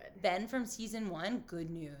not good. Ben from season 1, good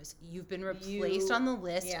news. You've been replaced on the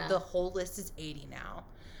list. Yeah. The whole list is 80 now.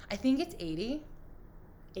 I think it's 80.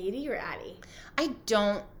 80 or Addie? I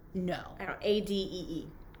don't know. I don't A-D-E-E.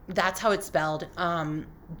 That's how it's spelled.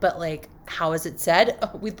 But, like, how is it said?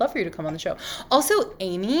 Oh, we'd love for you to come on the show. Also,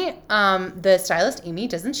 Amy, the stylist Amy,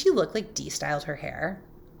 doesn't she look like de-styled her hair?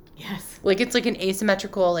 Yes. Like, it's like an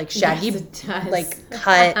asymmetrical, like, shaggy, like,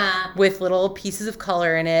 cut with little pieces of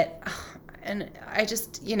color in it. And I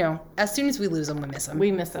just, as soon as we lose them, we miss them.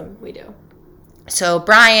 We miss them. We do. So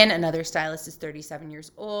Brian, another stylist, is 37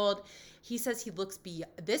 years old. He says he looks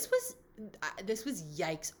this was this was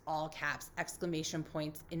yikes, all caps, exclamation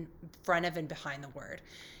points in front of and behind the word.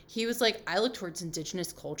 He was like, I look towards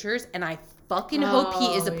indigenous cultures and I fucking hope he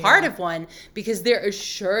is a part of one, because there is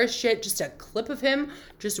sure as shit just a clip of him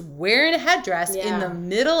just wearing a headdress in the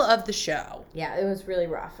middle of the show. Yeah, it was really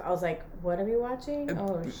rough. I was like, what are we watching?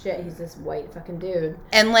 Oh shit, he's this white fucking dude.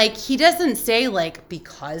 And like, he doesn't say like,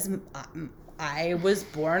 because I was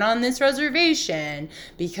born on this reservation,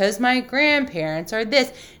 because my grandparents are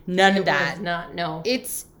this. None of that. Was not, no.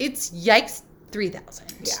 It's yikes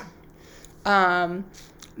 3000. Yeah.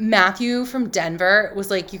 Matthew from Denver was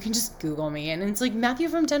like, you can just Google me. And it's like, Matthew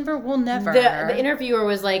from Denver will never. The interviewer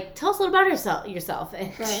was like, tell us a little about yourself.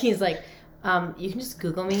 And he's like, you can just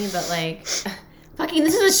Google me, but like, fucking,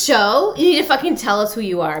 this is a show. You need to fucking tell us who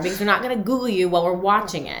you are, because we're not going to Google you while we're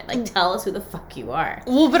watching it. Like, tell us who the fuck you are.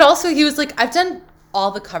 Well, but also he was like, I've done all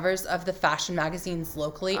the covers of the fashion magazines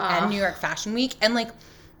locally and New York Fashion Week. And like,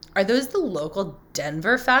 are those the local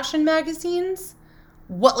Denver fashion magazines?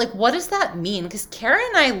 What does that mean? Because Kara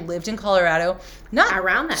and I lived in Colorado, not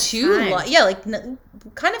around that too time. long. Yeah, like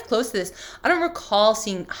kind of close to this. I don't recall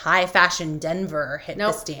seeing high fashion Denver hit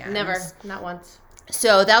the stands. Never, not once.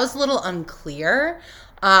 So that was a little unclear.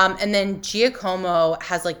 And then Giacomo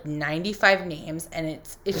has like 95 names, and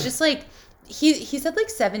it's just like he said like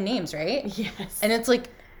 7 names, right? Yes. And it's like,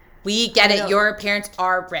 we get it. Your parents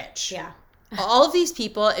are rich. Yeah. All of these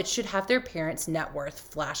people, it should have their parents' net worth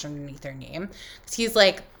flash underneath their name. Because he's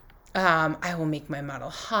like, I will make my model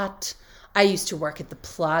hot. I used to work at the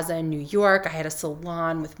Plaza in New York. I had a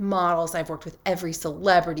salon with models. I've worked with every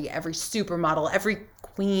celebrity, every supermodel, every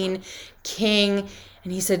queen, king.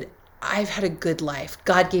 And he said, I've had a good life.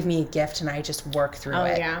 God gave me a gift and I just work through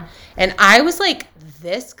it. Yeah. And I was like,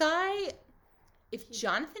 this guy, if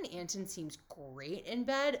Jonathan Antin seems great in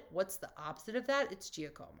bed, what's the opposite of that? It's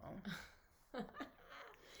Giacomo.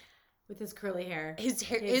 With his curly hair.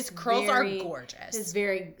 His curls are gorgeous. His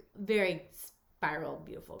very, very spiral,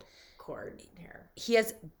 beautiful cord hair. He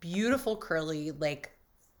has beautiful curly, like,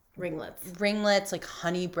 ringlets, like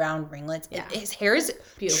honey brown ringlets. Yeah. His hair is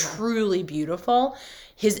beautiful. Truly beautiful.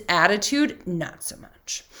 His attitude, not so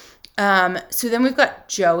much. So then we've got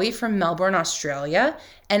Joey from Melbourne, Australia.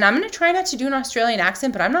 And I'm going to try not to do an Australian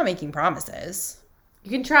accent, but I'm not making promises.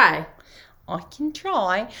 You can try. I can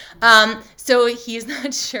try. So he's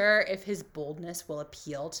not sure if his boldness will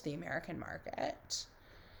appeal to the American market.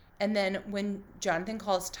 And then when Jonathan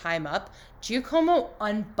calls time up, Giacomo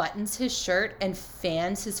unbuttons his shirt and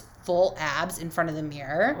fans his full abs in front of the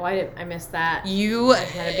mirror. Oh, I missed that. You I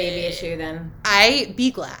had a baby issue then.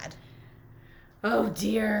 Be glad. Oh,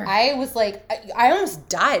 dear. I was like, I almost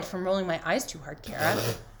died from rolling my eyes too hard, Kara.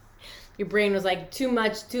 Your brain was like, too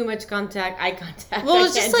much eye contact. Well,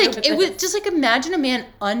 it was just like imagine a man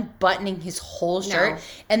unbuttoning his whole shirt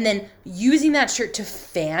and then using that shirt to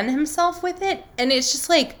fan himself with it. And it's just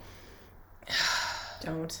like,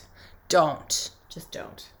 Don't. Just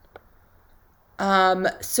don't.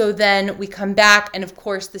 So then we come back, and of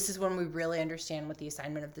course, this is when we really understand what the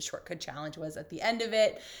assignment of the shortcut challenge was at the end of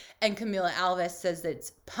it. And Camila Alves says that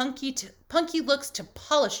it's punky looks to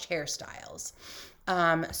polished hairstyles.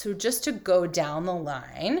 So just to go down the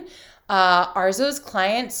line, Arzo's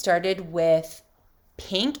client started with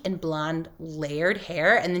pink and blonde layered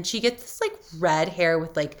hair, and then she gets this like red hair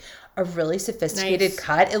with like a really sophisticated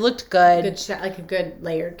cut. It looked good. Like a good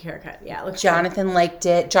layered haircut. Yeah, it looks Jonathan liked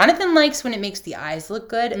it. Jonathan likes when it makes the eyes look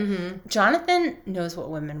good. Mm-hmm. Jonathan knows what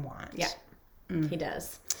women want. Yeah, he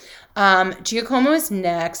does. Giacomo is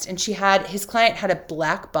next, and his client had a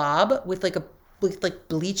black bob with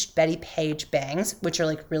bleached Betty Page bangs, which are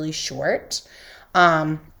like really short.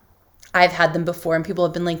 I've had them before, and people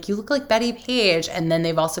have been like, you look like Betty Page. And then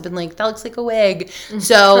they've also been like, that looks like a wig.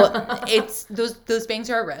 So it's those bangs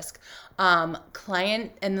are a risk. The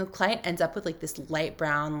client ends up with like this light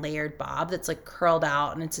brown layered bob that's like curled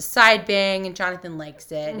out, and it's a side bang, and Jonathan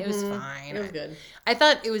likes it, and it was fine. It was good. I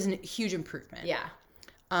thought it was a huge improvement. Yeah.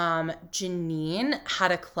 Janine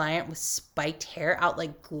had a client with spiked hair out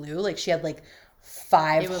like glue. Like she had like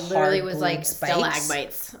 5 It literally was like spikes.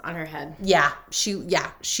 stalagmites on her head. Yeah, she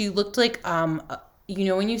looked like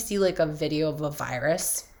when you see like a video of a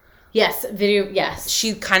virus. Yes, yes.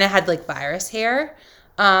 She kind of had like virus hair.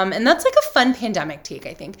 And that's like a fun pandemic take,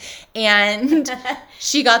 I think. And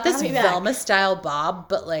she got this Velma style bob,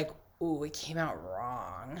 but like, ooh, it came out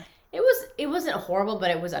wrong. It wasn't horrible, but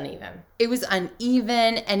it was uneven. It was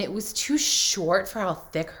uneven, and it was too short for how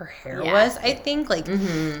thick her hair was, I think. Like,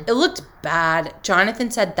 It looked bad. Jonathan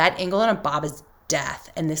said that angle on a bob is death,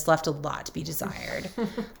 and this left a lot to be desired.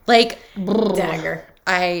 Like, dagger.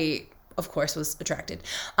 I, of course, was attracted.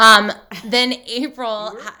 Then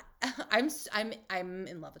April I'm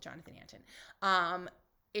in love with Jonathan Antin.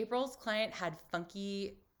 April's client had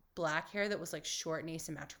funky black hair that was like short and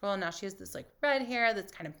asymmetrical, and now she has this like red hair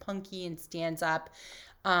that's kind of punky and stands up.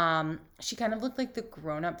 She kind of looked like the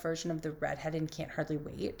grown-up version of the redhead in Can't Hardly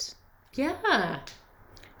Wait. Yeah.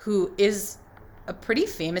 Who is a pretty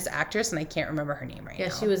famous actress, and I can't remember her name right now.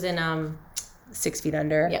 Yeah, she was in 6 Feet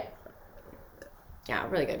Under. Yeah. Yeah,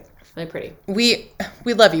 really good. Really pretty. We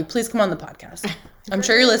love you. Please come on the podcast. I'm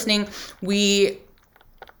sure you're listening. We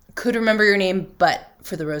could remember your name, but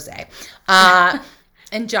for the rosé.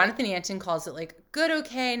 And Jonathan Antin calls it like good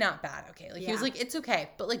okay, not bad okay. Like he was like, it's okay,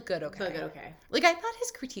 but like good okay. But good okay. Like I thought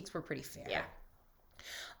his critiques were pretty fair. Yeah.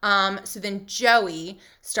 So then Joey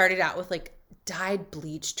started out with like dyed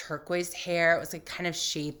bleached turquoise hair. It was like kind of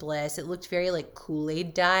shapeless. It looked very like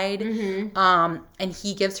Kool-Aid dyed. Mm-hmm. And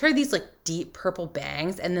he gives her these like deep purple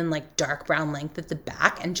bangs and then like dark brown length at the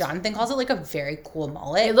back. And Jonathan calls it like a very cool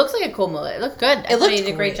mullet. It looks like a cool mullet. It looked good. I thought he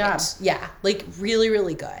did a great job. Yeah, like really,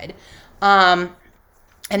 really good.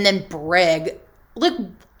 And then Brig, like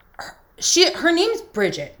her name's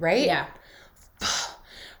Bridget, right? Yeah.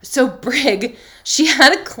 So Brig, she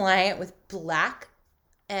had a client with black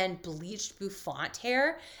and bleached bouffant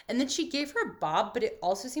hair, and then she gave her a bob, but it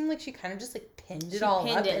also seemed like she kind of just like pinned it all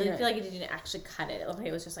up. I feel like it didn't actually cut it. It looked like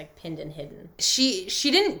it was just like pinned and hidden. She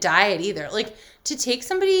didn't dye it either. Like to take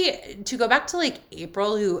somebody to go back to like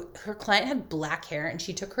April, who her client had black hair and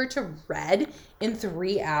she took her to red in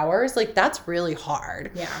 3 hours. Like that's really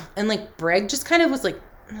hard. Yeah. And like Brig just kind of was like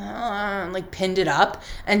pinned it up,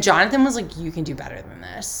 and Jonathan was like, you can do better than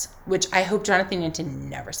this, which I hope Jonathan Antin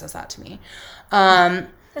never says that to me.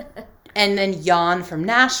 And then Jan from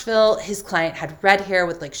Nashville, his client had red hair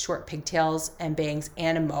with like short pigtails and bangs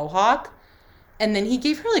and a mohawk, and then he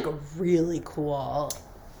gave her like a really cool.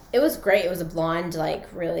 It was great. It was a blonde, like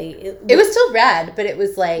really. It was still red, but it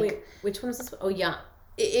was like. Wait, which one was this? Oh yeah.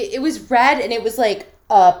 It was red, and it was like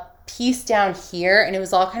a piece down here, and it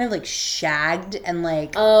was all kind of like shagged and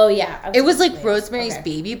like. Oh yeah. It was like Rosemary's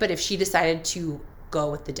Baby, but if she decided to go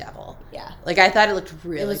with the devil. Yeah. Like I thought it looked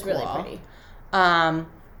really cool. It was really pretty.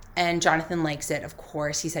 And Jonathan likes it, of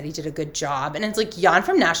course. He said he did a good job. And it's like Jan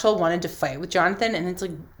from Nashville wanted to fight with Jonathan, and it's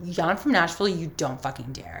like, Jan from Nashville, you don't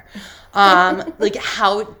fucking dare. Like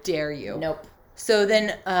how dare you? Nope. So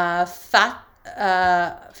then Fatima,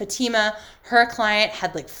 her client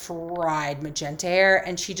had like fried magenta hair,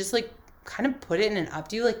 and she just like kind of put it in an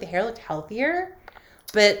updo. Like the hair looked healthier,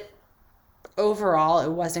 but overall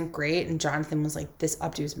it wasn't great. And Jonathan was like, this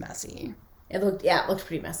updo is messy. It looked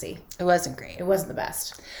pretty messy. It wasn't great. It wasn't the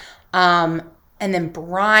best. And then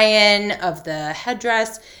Brian of the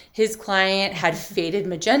headdress, his client had faded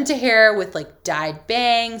magenta hair with like dyed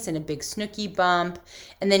bangs and a big snooky bump.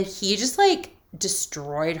 And then he just like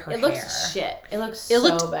destroyed her hair. It looked shit. It looked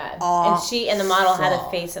so bad. Awful. And the model had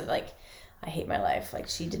a face of like, I hate my life. Like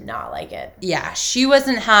she did not like it. Yeah, she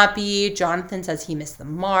wasn't happy. Jonathan says he missed the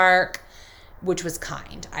mark, which was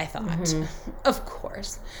kind, I thought. Mm-hmm. Of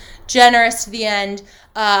course. Generous to the end.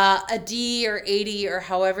 A D or 80 or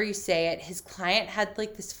however you say it, his client had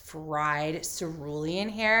like this fried cerulean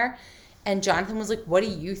hair, and Jonathan was like, what do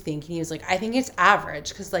you think? And he was like, I think it's average,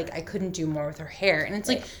 because like I couldn't do more with her hair. And it's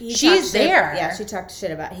like she's there. Yeah, he talked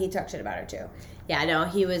shit about her too. Yeah, no,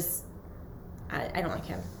 he was I don't like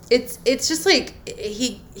him. It's just like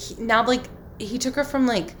he now like he took her from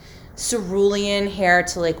like cerulean hair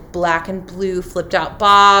to like black and blue flipped out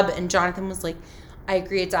bob, and Jonathan was like, I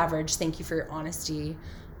agree, it's average. Thank you for your honesty.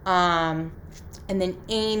 And then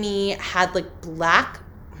Amy had like black.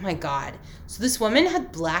 Oh my God. So this woman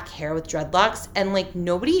had black hair with dreadlocks, and like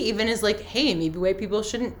nobody even is like, hey, maybe white people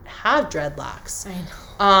shouldn't have dreadlocks. I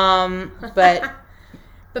know. But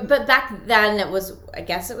but back then I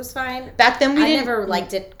guess it was fine. Back then I never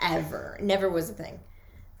liked it ever. Never was a thing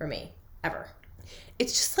for me ever.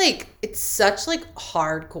 It's just like, it's such like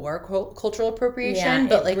hardcore cultural appropriation, yeah,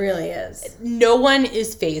 but like it really is. No one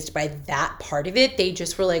is fazed by that part of it. They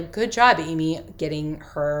just were like, good job, Amy, getting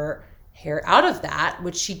her hair out of that,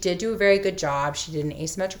 which she did do a very good job. She did an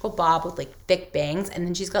asymmetrical bob with like thick bangs, and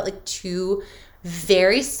then she's got like 2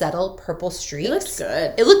 very subtle purple streaks. It looked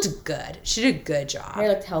good. It looked good. She did a good job. Hair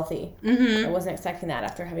looked healthy. Mm-hmm. I wasn't expecting that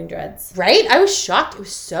after having dreads. Right? I was shocked. It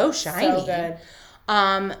was so shiny. So good.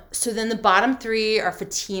 So then the bottom 3 are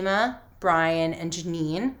Fatima, Brian, and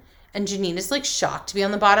Janine. And Janine is like shocked to be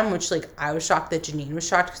on the bottom, which like I was shocked that Janine was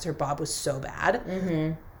shocked because her bob was so bad.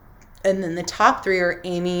 Mm-hmm. And then the top 3 are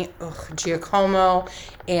Amy, Giacomo,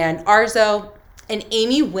 and Arzo. And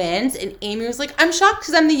Amy wins, and Amy was like, I'm shocked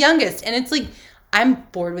because I'm the youngest. And it's like, I'm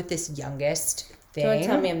bored with this youngest thing. Don't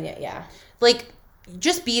tell me yeah. Like,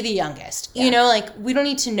 just be the youngest. Yeah. You know, like, we don't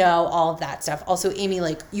need to know all of that stuff. Also, Amy,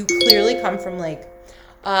 like, you clearly come from, like,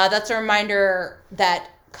 that's a reminder that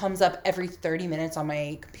comes up every 30 minutes on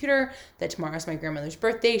my computer that tomorrow's my grandmother's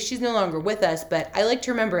birthday. She's no longer with us, but I like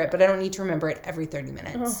to remember it, but I don't need to remember it every 30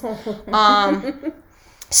 minutes.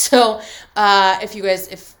 So if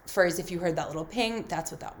you heard that little ping, that's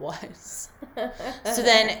what that was. So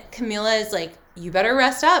then Camila is like, you better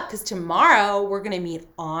rest up because tomorrow we're going to meet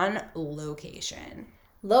on location.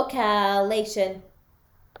 Localation.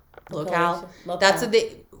 Local. That's what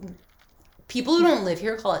people who don't live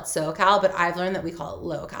here call it SoCal, but I've learned that we call it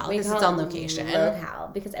local because it's on location. Local,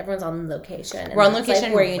 because everyone's on location. We're on location,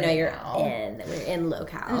 like where you know you're in. We're in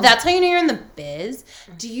local. That's how you know you're in the biz.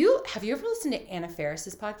 Have you ever listened to Anna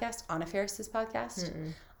Faris's podcast?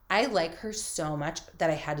 Mm-mm. I like her so much that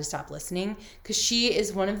I had to stop listening because she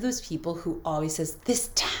is one of those people who always says this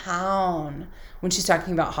town when she's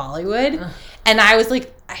talking about Hollywood, and I was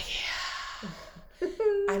like,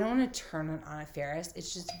 I don't want to turn on Anna Faris.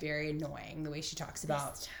 It's just very annoying the way she talks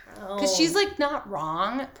about, because she's like not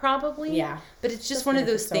wrong probably. Yeah. But it's just one of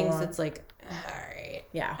those things that's like, all right.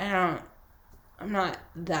 Yeah. I'm not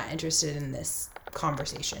that interested in this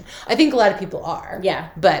conversation. I think a lot of people are. Yeah.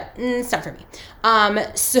 But it's not for me.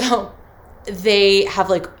 So they have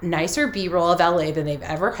like nicer B-roll of LA than they've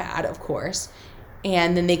ever had, of course.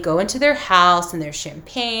 And then they go into their house and there's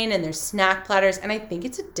champagne and there's snack platters. And I think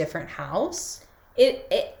it's a different house.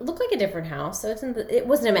 It looked like a different house. So it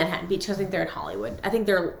wasn't in Manhattan Beach. I think they're in Hollywood. I think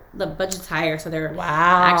the budget's higher, so they're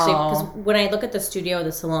actually, because when I look at the studio,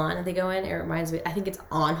 the salon that they go in, it reminds me. I think it's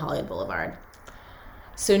on Hollywood Boulevard.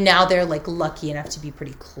 So now they're like lucky enough to be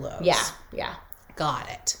pretty close. Yeah. Got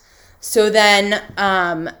it. So then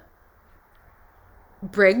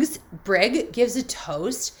Brig gives a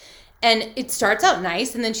toast, and it starts out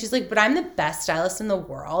nice, and then she's like, "But I'm the best stylist in the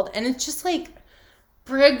world," and it's just like,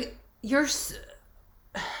 Brig,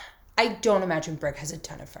 I don't imagine Brig has a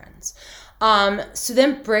ton of friends. So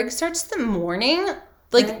then Brig starts the morning.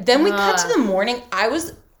 Like, then we cut to the morning.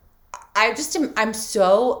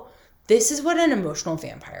 This is what an emotional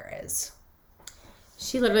vampire is.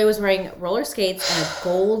 She literally was wearing roller skates and a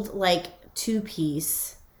gold, like,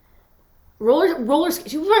 two-piece. She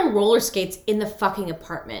was wearing roller skates in the fucking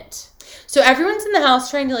apartment. So everyone's in the house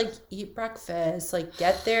trying to, like, eat breakfast, like,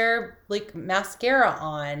 get their, like, mascara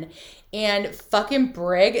on. And fucking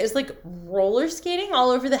Brig is, like, roller skating all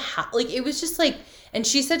over the house. Like, it was just, like, and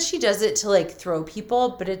she said she does it to, like, throw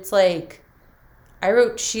people. But it's, like, I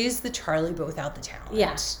wrote, she's the Charlie but without the talent.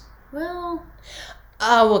 Yeah. Well.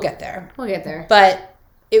 We'll get there. But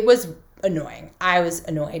it was annoying. I was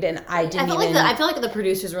annoyed, and I didn't I feel like the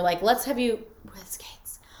producers were like, let's have you wear the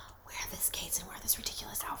skates. Wear the skates and wear this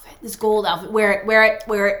ridiculous outfit. This gold outfit. Wear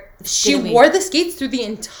it. She wore the skates through the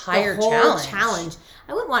entire challenge.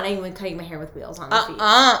 I wouldn't want anyone cutting my hair with wheels on their feet.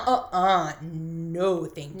 No,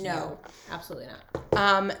 thank you. No, absolutely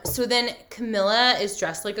not. So then Camila is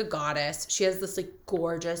dressed like a goddess. She has this, like,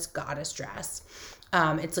 gorgeous goddess dress.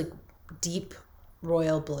 It's, like, deep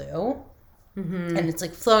royal blue. Mm-hmm. And it's,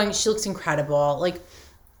 like, flowing. She looks incredible. Like,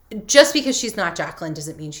 just because she's not Jacqueline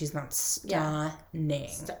doesn't mean she's not stunning.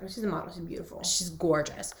 She's a model. She's beautiful. She's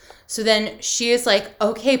gorgeous. So then she is like,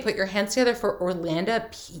 okay, put your hands together for Orlando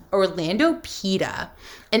Pita.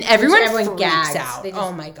 And everyone freaks gags. out.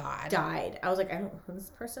 Oh, my God. Died. I was like, I don't know who this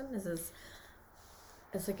person is.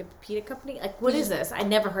 It's like a pita company. Like, what is this? I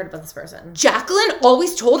never heard about this person. Jacqueline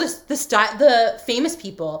always told us the famous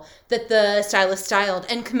people that the stylist styled,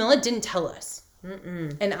 and Camila didn't tell us.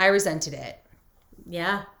 And I resented it.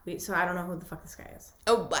 Yeah. So I don't know who the fuck this guy is.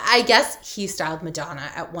 Oh, I guess he styled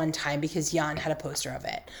Madonna at one time because Jan had a poster of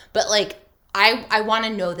it. But, like, I want to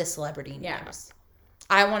know the celebrity names. Yeah.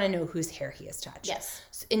 I want to know whose hair he has touched. Yes.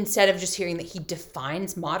 So instead of just hearing that he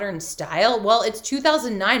defines modern style, well, it's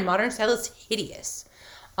 2009. Modern style is hideous.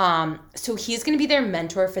 So he's going to be their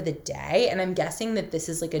mentor for the day. And I'm guessing that this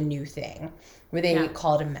is, like, a new thing where they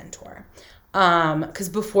call it a mentor. Because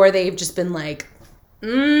before they've just been like,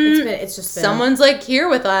 it's just been, someone's, like, here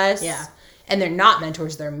with us. Yeah. And they're not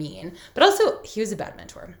mentors, they're mean. But also, he was a bad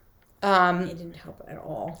mentor. He didn't help at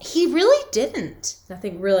all. He really didn't.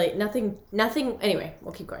 Nothing. Anyway,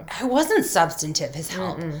 we'll keep going. It wasn't substantive, his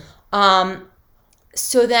help.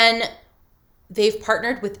 So then they've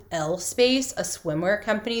partnered with L Space, a swimwear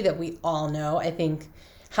company that we all know. I think,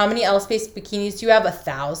 how many L Space bikinis do you have?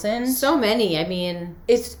 1,000? So many. I mean,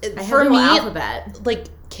 I for me, alphabet. Like,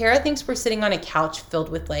 Kara thinks we're sitting on a couch filled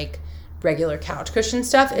with, like, regular couch cushion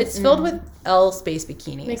stuff. It's filled with L Space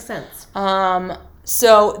bikinis. Makes sense.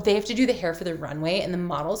 So they have to do the hair for the runway, and the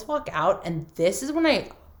models walk out, and this is when I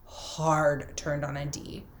hard turned on a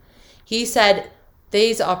D. He said,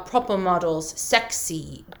 These are proper models,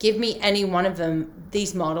 sexy. Give me any one of them,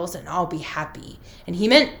 these models, and I'll be happy. And he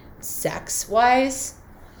meant sex-wise.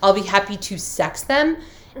 I'll be happy to sex them.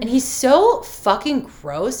 And he's so fucking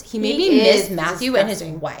gross. He made me miss Matthew and his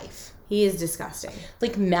wife. He is disgusting.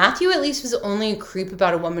 Like, Matthew at least was only a creep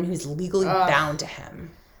about a woman who's legally bound to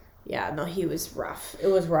him. Yeah, no, he was rough. It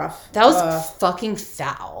was rough. That was fucking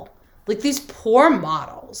foul. Like, these poor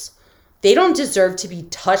models, they don't deserve to be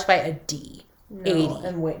touched by a D. No, 80.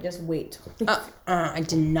 and wait. I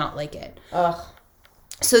did not like it. Ugh.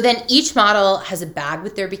 So then each model has a bag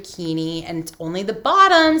with their bikini, and it's only the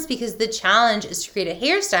bottoms because the challenge is to create a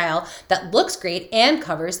hairstyle that looks great and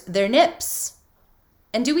covers their nips.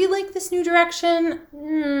 And do we like this new direction?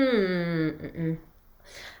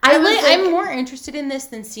 I'm more interested in this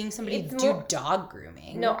than seeing somebody do dog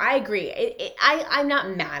grooming. No, I agree. I'm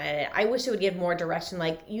not mad at it. I wish it would give more direction.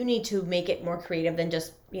 Like, you need to make it more creative than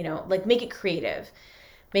just, like, make it creative.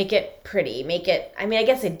 Make it pretty. Make it, I mean, I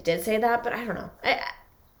guess I did say that, but I don't know.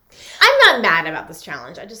 I'm not mad about this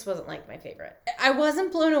challenge. I just wasn't, like, my favorite. I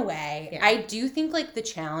wasn't blown away. Yeah. I do think, like, the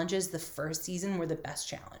challenges the first season were the best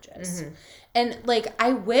challenges. Mm-hmm. And, like,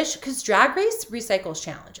 I wish, because Drag Race recycles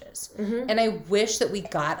challenges. Mm-hmm. And I wish that we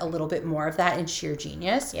got a little bit more of that in Sheer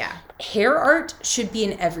Genius. Yeah. Hair art should be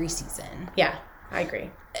in every season. Yeah, I agree.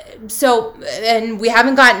 So, and we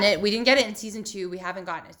haven't gotten it. We didn't get it in season 2. We haven't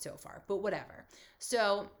gotten it so far. But whatever.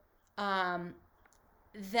 So,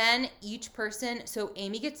 then each person, so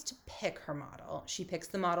Amy gets to pick her model. She picks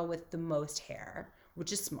the model with the most hair,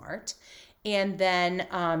 which is smart. And then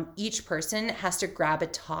each person has to grab a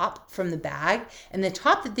top from the bag. And the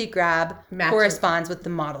top that they grab corresponds with the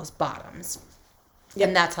model's bottoms. Yep.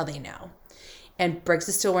 And that's how they know. And Briggs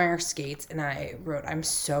is still wearing her skates. And I wrote, I'm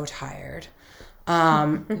so tired.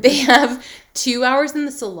 They have 2 hours in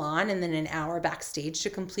the salon and then an hour backstage to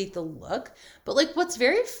complete the look. But, like, what's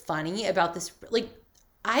very funny about this, like,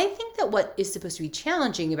 I think that what is supposed to be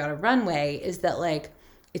challenging about a runway is that, like,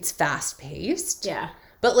 it's fast paced. Yeah.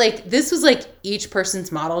 But, like, this was, like, each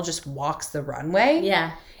person's model just walks the runway.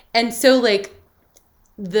 Yeah. And so, like,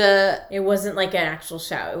 it wasn't like an actual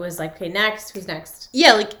show. It was like, okay, next, who's next?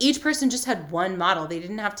 Yeah, like, each person just had one model. They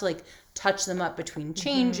didn't have to, like, touch them up between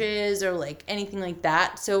changes or, like, anything like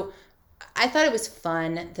that. So I thought it was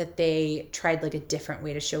fun that they tried, like, a different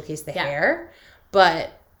way to showcase the hair.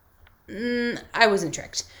 But I wasn't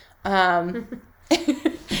tricked.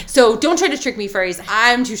 So don't try to trick me, furries.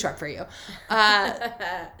 I'm too sharp for you.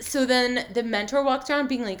 So then the mentor walked around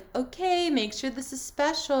being like, okay, make sure this is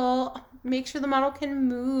special. Make sure the model can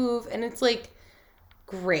move. And it's like,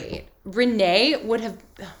 great. Renee would have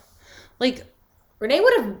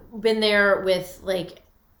been there with, like,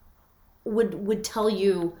 would tell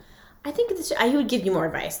you, I think he would give you more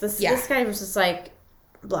advice. This guy was just like,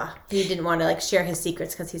 blah. He didn't want to, like, share his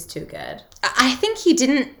secrets because he's too good. I think he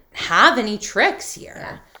didn't have any tricks here.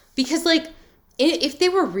 Yeah. Because, like, if they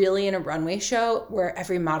were really in a runway show where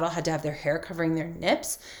every model had to have their hair covering their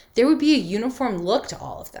nips, there would be a uniform look to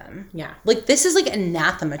all of them. Yeah. Like, this is, like,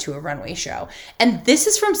 anathema to a runway show. And this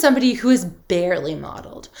is from somebody who is barely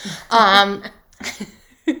modeled.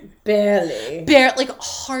 Barely. Like,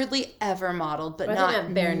 hardly ever modeled, but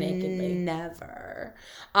not bare nakedly. Never.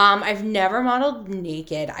 I've never modeled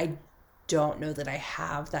naked. I don't know that I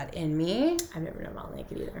have that in me. I've never done model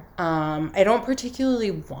naked either. I don't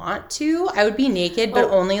particularly want to. I would be naked, but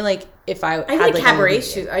only, like, if I had, did like, a cabaret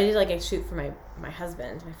shoot. I did, like, a shoot for my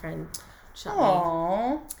husband. My friend shot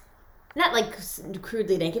me. Not, like,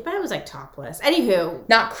 crudely naked, but I was, like, topless. Anywho.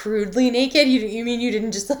 Not crudely naked? You mean you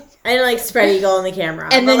didn't just, like... I didn't, like, spread eagle on the camera.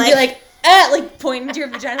 And then be like, pointing to your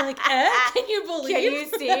vagina, like, can you believe? Can you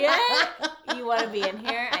see it? You want to be in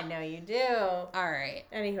here? I know you do. All right.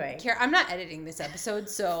 Anyway. Kara, I'm not editing this episode,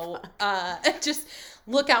 so just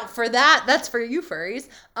look out for that. That's for you furries.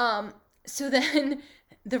 So then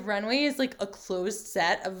the runway is, like, a closed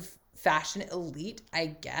set of fashion elite, I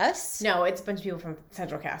guess. No, it's a bunch of people from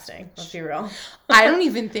Central Casting. Let's be real. I don't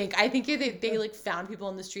even think. I think they like found people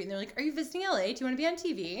on the street and they're like, "Are you visiting LA? Do you want to be on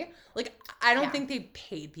TV?" Like, I don't think they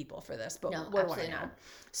paid people for this, but what do I know?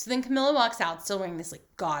 So then Camilla walks out still wearing this, like,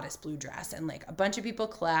 goddess blue dress, and, like, a bunch of people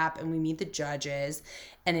clap and we meet the judges,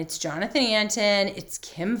 and it's Jonathan Anton, it's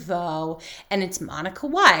Kim Vo, and it's Monica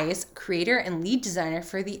Wise, creator and lead designer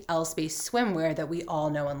for the L Space swimwear that we all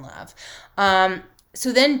know and love.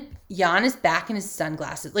 So then Jan is back in his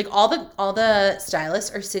sunglasses. Like, all the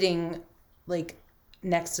stylists are sitting, like,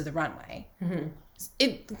 next to the runway. Mm-hmm.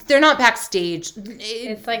 They're not backstage.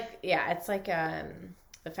 It's like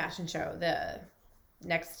the fashion show, the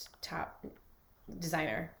next top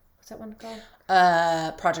designer. that one called?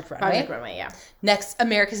 Project Runway. Project Runway, yeah.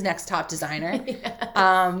 America's Next Top Designer. Yes.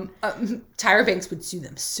 Tyra Banks would sue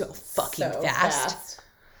them so fucking fast.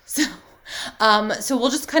 So we'll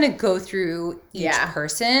just kind of go through each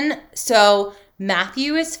person. So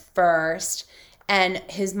Matthew is first, and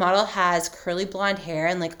his model has curly blonde hair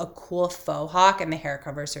and like a cool faux hawk, and the hair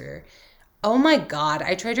covers her. Oh my God.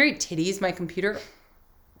 I tried to write titties. My computer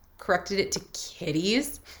corrected it to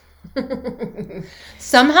kitties.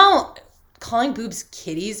 Somehow calling boobs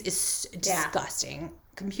kitties is disgusting.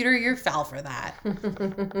 Computer, you're foul for that.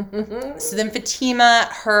 So then Fatima,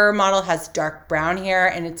 her model has dark brown hair,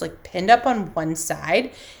 and it's like pinned up on one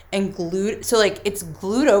side and glued. So like it's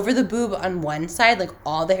glued over the boob on one side, like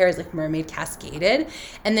all the hair is like mermaid cascaded.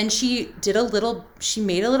 And then she made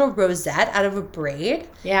a little rosette out of a braid.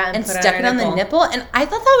 Yeah, and stuck it on the nipple. And I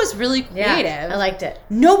thought that was really creative. Yeah, I liked it.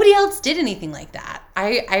 Nobody else did anything like that.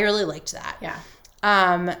 I really liked that. Yeah.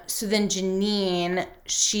 So then Janine,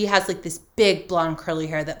 she has like this big blonde curly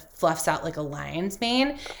hair that fluffs out like a lion's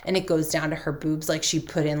mane, and it goes down to her boobs. Like she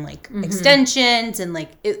put in like extensions, and like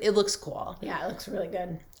it looks cool. Yeah, it looks really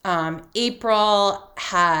good. April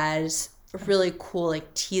has really cool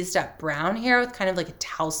like teased up brown hair with kind of like a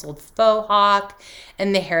tousled faux hawk,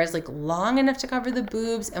 and the hair is like long enough to cover the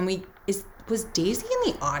boobs. And was Daisy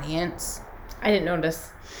in the audience? I didn't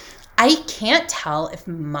notice. I can't tell if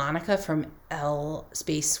Monica from L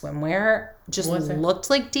Space Swimwear just looked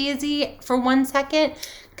like Daisy for 1 second,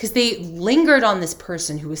 because they lingered on this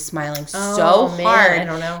person who was smiling so hard. I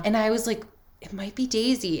don't know. And I was like, it might be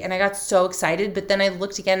Daisy. And I got so excited. But then I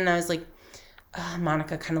looked again and I was like,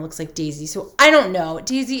 Monica kind of looks like Daisy. So I don't know.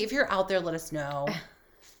 Daisy, if you're out there, let us know.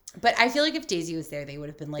 But I feel like if Daisy was there, they would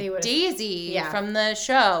have been like, Daisy from the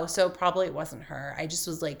show. So probably it wasn't her. I just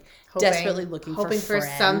was like desperately looking for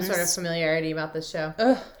some sort of familiarity about this show.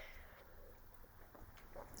 Ugh.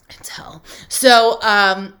 It's hell. So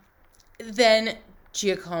then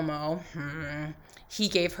Giacomo, he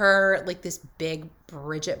gave her like this big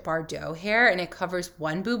Bridget Bardot hair, and it covers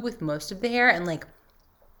one boob with most of the hair, and like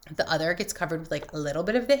the other gets covered with like a little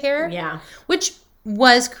bit of the hair. Yeah. Which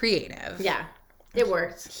was creative. Yeah. It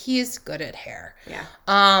worked. He's good at hair.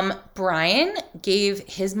 Yeah. Brian gave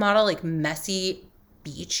his model like messy,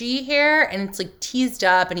 beachy hair, and it's like teased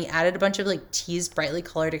up, and he added a bunch of like teased, brightly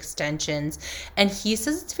colored extensions. And he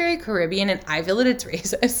says it's very Caribbean, and I feel that it's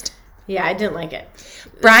racist. Yeah, I didn't like it.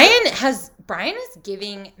 Brian is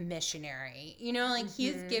giving missionary. You know, like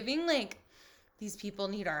he's giving like these people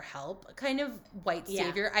need our help kind of white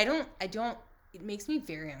savior. I don't. It makes me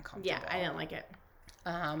very uncomfortable. Yeah, I didn't like it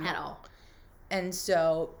at all. And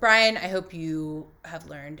so, Brian, I hope you have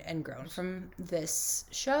learned and grown from this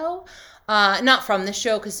show. Not from the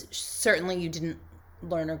show, because certainly you didn't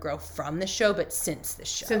learn or grow from the show, but since the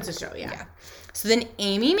show. Since the show, yeah. So then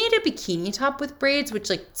Amy made a bikini top with braids, which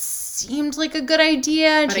like seemed like a good idea.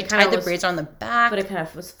 And but she tied the braids on the back. But it kind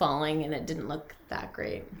of was falling, and it didn't look that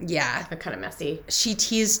great. Yeah. Kind of messy. She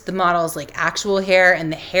teased the model's like actual hair,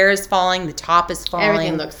 and the hair is falling, the top is falling.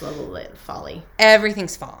 Everything looks a little bit folly.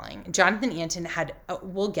 Everything's falling. Jonathan Anton had,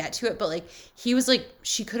 we'll get to it, but like he was like,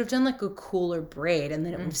 she could have done like a cooler braid, and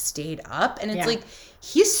then it would have stayed up. And it's like,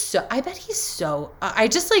 I bet he's so, I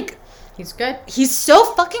just like. He's good. He's so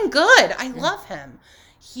fucking good. I love him.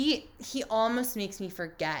 He almost makes me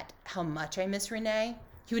forget how much I miss Renee.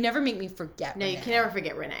 He would never make me forget Renee. No, you can never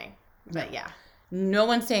forget Renee. But yeah. No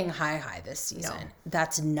one's saying hi this season. No.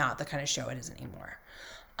 That's not the kind of show it is anymore.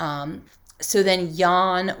 So then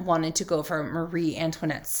Jan wanted to go for Marie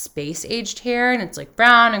Antoinette's space-aged hair, and it's like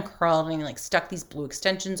brown and curled, and he like stuck these blue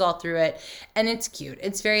extensions all through it, and it's cute.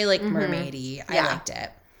 It's very like mermaidy. I liked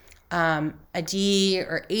it. Adi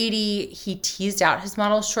or 80, he teased out his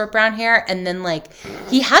model's short brown hair, and then like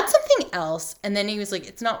he had something else, and then he was like,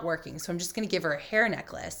 it's not working, so I'm just gonna give her a hair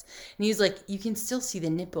necklace. And he was like, you can still see the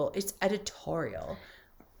nipple, it's editorial.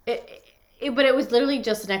 But it was literally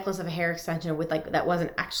just a necklace of a hair extension with like that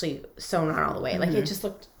wasn't actually sewn on all the way. Like it just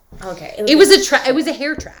looked okay. It was a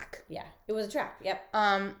hair track. Yeah, it was a track.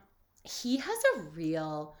 Yep. He has a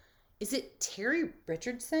real, is it Terry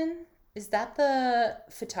Richardson? Is that the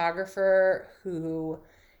photographer who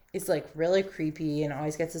is like really creepy and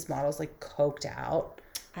always gets his models like coked out?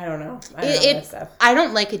 I don't know. I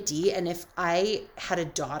don't like a D, and if I had a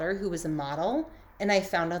daughter who was a model and I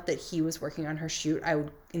found out that he was working on her shoot, I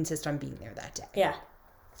would insist on being there that day. Yeah.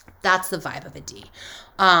 That's the vibe of a D.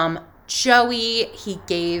 Joey, he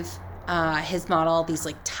gave his model these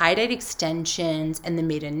like tie-dyed extensions, and then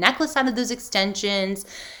made a necklace out of those extensions.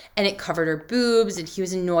 And it covered her boobs, and he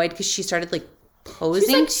was annoyed because she started like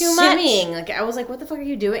posing too much. Shimmying. Like I was like, what the fuck are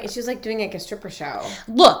you doing? She was like doing like a stripper show.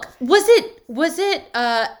 Look, was it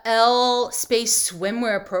L space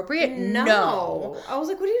swimwear appropriate? No. I was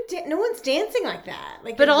like, what are you no one's dancing like that.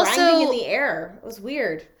 Like but you're also grinding in the air. It was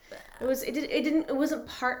weird. It wasn't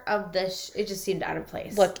part of the it just seemed out of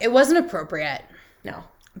place. Look, it wasn't appropriate. No.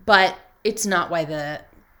 But it's not why the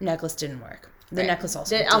necklace didn't work. The necklace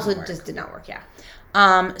also just did not work, yeah.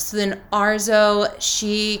 So then Arzo,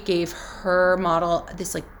 she gave her model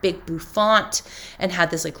this like big bouffant and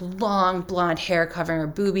had this like long blonde hair covering her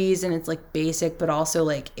boobies, and it's like basic, but also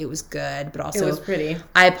like it was good, but also it was pretty.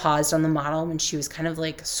 I paused on the model when she was kind of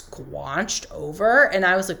like squanched over, and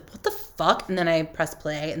I was like, what the fuck? And then I pressed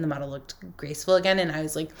play and the model looked graceful again, and I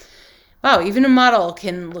was like, wow, even a model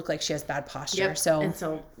can look like she has bad posture. Yep. So and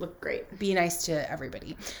so look great. Be nice to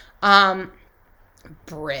everybody.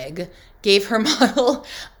 Brig gave her model,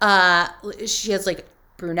 she has like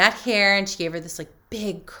brunette hair, and she gave her this like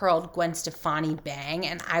big curled Gwen Stefani bang,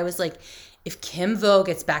 and I was like, if Kim Vo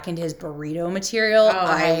gets back into his burrito material,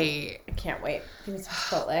 I can't wait. Give me some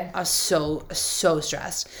Chipotle. I was so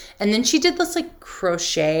stressed. And then she did this like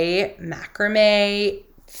crochet macrame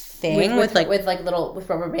thing with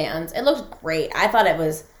rubber bands. It looked great. I thought it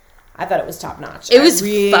was top notch. It was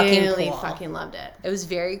really fucking cool. Fucking loved it. It was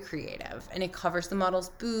very creative, and it covers the model's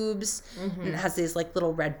boobs, and it has these like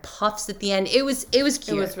little red puffs at the end. It was cute. It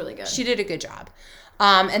was really good. She did a good job.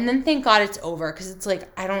 And then thank God it's over, because it's like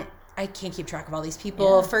I can't keep track of all these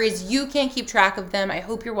people. Yeah. Furries, you can't keep track of them. I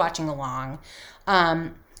hope you're watching along.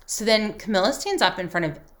 So then Camilla stands up in front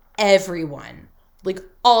of everyone. Like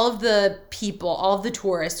all of the people, all of the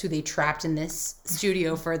tourists who they trapped in this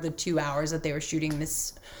studio for the 2 hours that they were shooting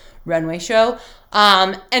this runway show.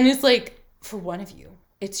 And it's like, for one of you,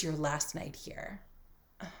 it's your last night here.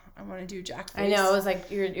 I want to do Jack face. I know. It was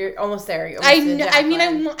like, you're almost there. I'm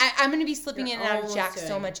going to be slipping in and out of Jack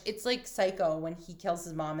so much. It's like Psycho when he kills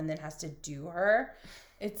his mom and then has to do her.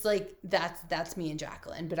 It's like, that's me and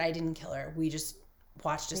Jacqueline, but I didn't kill her. We just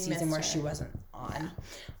watched a season where she wasn't on.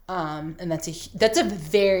 And that's a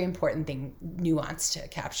very important thing, nuance to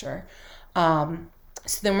capture.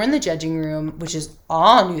 So then we're in the judging room, which is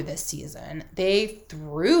all new this season. They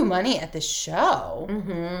threw money at the show.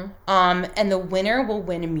 And the winner will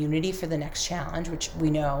win immunity for the next challenge, which we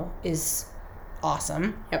know is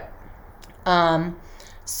awesome. Yep.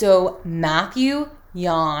 So Matthew,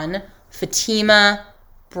 Jan, Fatima,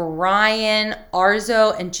 Brian,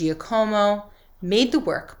 Arzo, and Giacomo made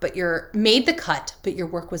the cut, but your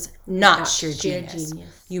work was not sheer genius.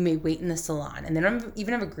 You may wait in the salon. And they don't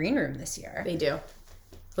even have a green room this year. They do.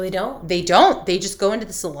 Well, they don't? They don't. They just go into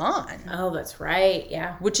the salon. Oh, that's right.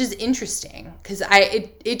 Yeah. Which is interesting, because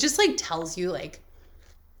it just like tells you like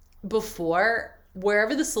before,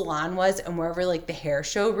 wherever the salon was and wherever like the hair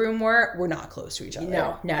show room we're not close to each other.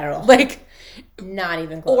 No, not at all. Like not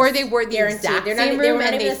even close. Or they were the exact same room. They were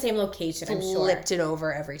not even the same location, I'm sure. Flipped it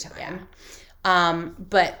over every time. Yeah.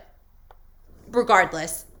 But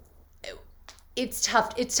regardless, it's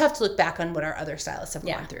tough to look back on what our other stylists have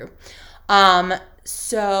gone through.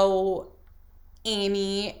 So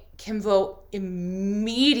Amy, Kim Vo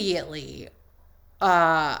immediately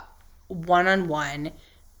one-on-one.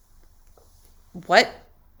 What?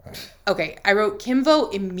 Okay, I wrote Kim Vo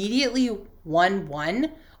immediately won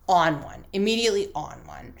one on one. Immediately on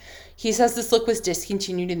one. He says this look was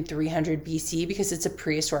discontinued in 300 BC because it's a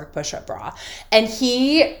prehistoric push-up bra. And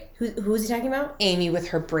who was he talking about? Amy with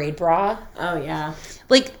her braid bra. Oh, yeah.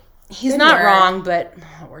 Like, he's not wrong, but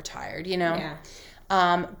we're tired, you know? Yeah.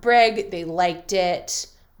 Brig, they liked it.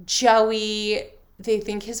 Joey, they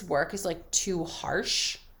think his work is like too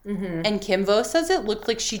harsh. And Kim Vo says it looked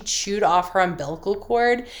like she chewed off her umbilical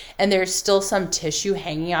cord and there's still some tissue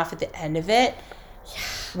hanging off at the end of it. Yeah.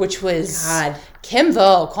 Which was Kim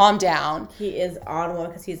Vo, calm down. He is on one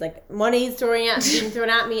because he's like, money's thrown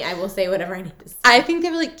at me. I will say whatever I need to say. I think they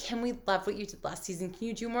were like, Kim, we love what you did last season. Can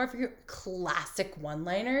you do more of your classic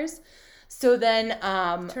one-liners? So then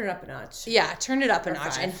turn it up a notch. Yeah, turn it up a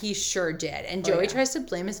notch. And he sure did. And Joey tries to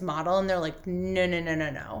blame his model and they're like,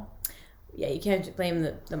 no. Yeah, you can't blame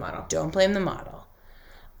the model. Don't blame the model.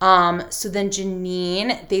 So then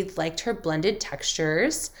Janine, they liked her blended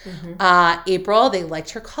textures. April, they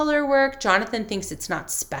liked her color work. Jonathan thinks it's not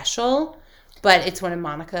special, but it's one of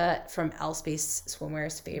Monica from L Space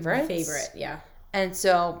Swimwear's favorites. Yeah. And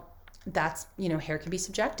so that's, hair can be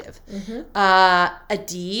subjective.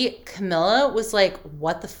 Adi, Camilla was like,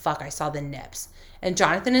 what the fuck? I saw the nips. And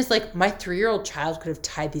Jonathan is like, my 3-year-old child could have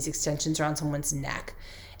tied these extensions around someone's neck.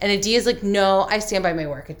 And Adi is like, no, I stand by my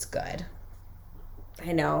work. It's good.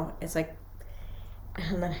 I know. It's like,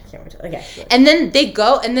 And then I can't wait to, okay. And then they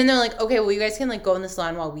go, and then they're like, okay, well, you guys can like go in the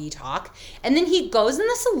salon while we talk. And then he goes in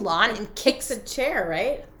the salon and kicks a chair,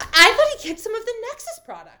 right? I thought he kicked some of the Nexus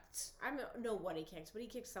products. I don't know what he kicked, but he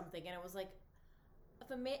kicked something, and it was like,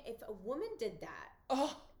 if a woman did that,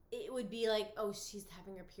 it would be like, oh, she's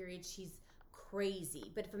having her period, she's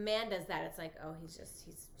crazy. But if a man does that, it's like, oh, he's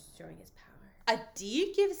showing his power.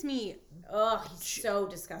 Adi gives me he's so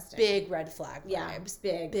disgusting. Big red flag vibes.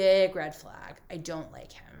 Yeah, big red flag. I don't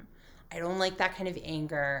like him. I don't like that kind of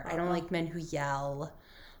anger. I don't like men who yell.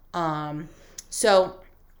 So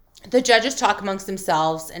the judges talk amongst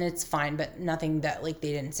themselves, and it's fine, but nothing that like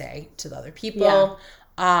they didn't say to the other people.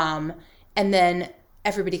 Yeah. And then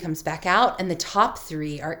everybody comes back out, and the top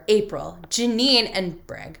three are April, Janine, and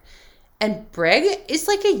Brig. And Brig is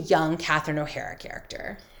like a young Catherine O'Hara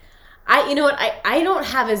character. You know what? I don't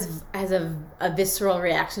have as a visceral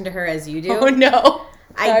reaction to her as you do. Oh no,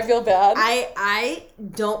 I feel bad. I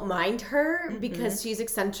don't mind her because she's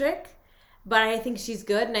eccentric, but I think she's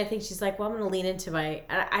good, and I think she's like, well, I'm going to lean into my.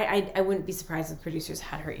 I wouldn't be surprised if producers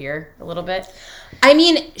had her ear a little bit. I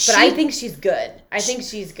mean, but I think she's good. I think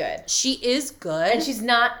she's good. She is good, and she's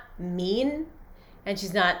not mean, and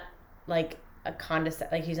she's not like a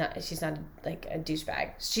condescending. Like she's not like a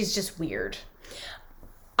douchebag. She's just weird.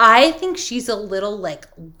 I think she's a little like,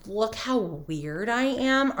 look how weird I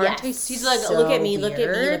am. Aren't I? She's like, look at me, look at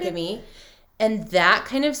me, look at me. And that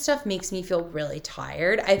kind of stuff makes me feel really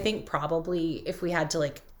tired. I think probably if we had to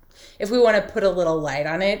like, if we want to put a little light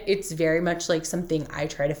on it, it's very much like something I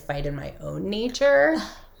try to fight in my own nature.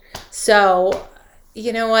 So,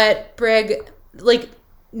 you know what, Brig, like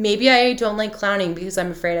maybe I don't like clowning because I'm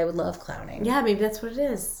afraid I would love clowning. Yeah, maybe that's what it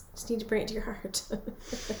is. Just need to bring it to your heart.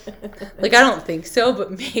 Like, I don't think so,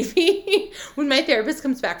 but maybe when my therapist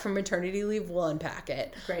comes back from maternity leave, we'll unpack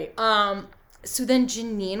it. Great. So then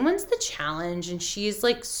Janine wins the challenge, and she's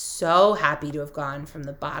like so happy to have gone from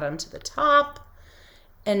the bottom to the top.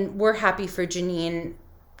 And we're happy for Janine,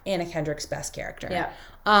 Anna Kendrick's best character. Yeah.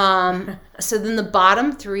 So then the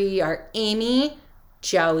bottom three are Amy,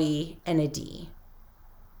 Joey, and Adi.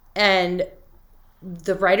 And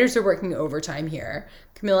the writers are working overtime here.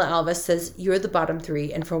 Camila Alves says, you're the bottom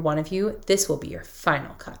three, and for one of you, this will be your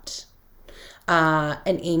final cut.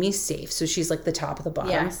 And Amy's safe, so she's like the top of the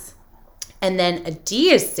bottom. Yes. And then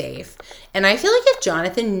Adi is safe. And I feel like if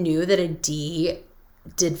Jonathan knew that Adi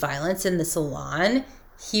did violence in the salon,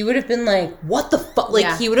 he would have been like, what the fuck?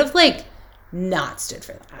 Like, he would have, like, not stood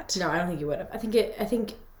for that. No, I don't think he would have.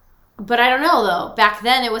 But I don't know, though. Back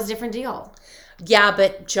then, it was a different deal. Yeah,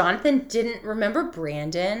 but Jonathan didn't remember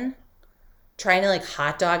Brandon trying to like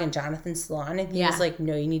hot dog in Jonathan's salon, and he was like,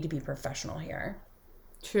 no, you need to be professional here.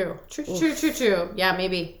 True. Yeah,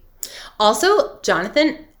 maybe. Also,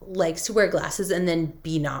 Jonathan likes to wear glasses and then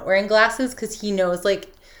be not wearing glasses because he knows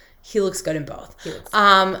like he looks good in both.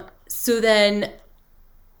 So then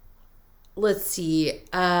let's see.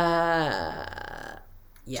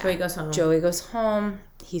 Joey goes home. Joey goes home.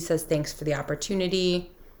 He says thanks for the opportunity.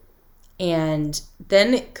 And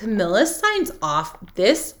then Camilla signs off.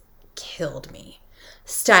 This killed me.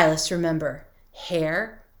 Stylist, remember,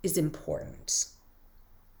 hair is important.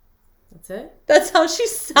 That's it? That's how she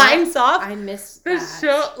signs off. I missed the that.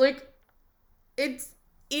 show. Like, it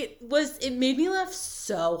made me laugh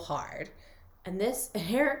so hard. And this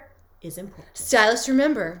hair is important. Stylist,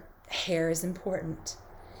 remember, hair is important.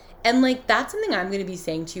 And like, that's something I'm going to be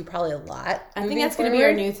saying to you probably a lot. I think that's going to be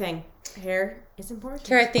our new thing. Hair is important.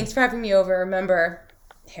 Kara, thanks for having me over. Remember,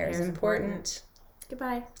 hair is important.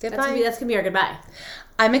 Goodbye. Goodbye. That's gonna be our goodbye.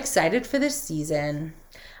 I'm excited for this season.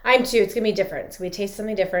 I'm too. It's gonna be different. It's gonna taste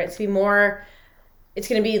something different. It's gonna be more. It's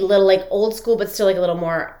gonna be a little like old school, but still like a little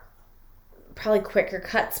more. Probably quicker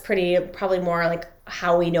cuts. Probably more like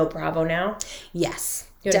how we know Bravo now. Yes,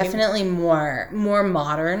 you know definitely more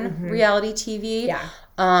modern reality TV. Yeah.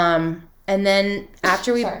 And then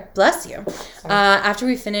after we bless you, after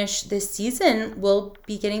we finish this season, we'll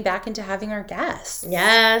be getting back into having our guests.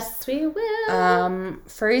 Yes, we will.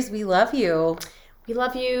 Furries, we love you. We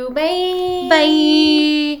love you. Bye.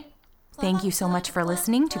 Bye. Thank you so much for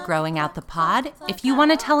listening to Growing Out the Pod. If you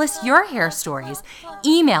want to tell us your hair stories,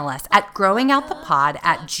 email us at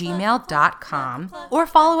growingoutthepod@gmail.com or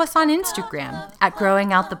follow us on Instagram at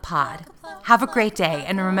growingoutthepod. Have a great day,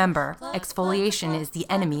 and remember, exfoliation is the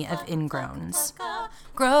enemy of ingrowns.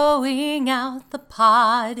 Growing out the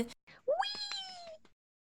pod.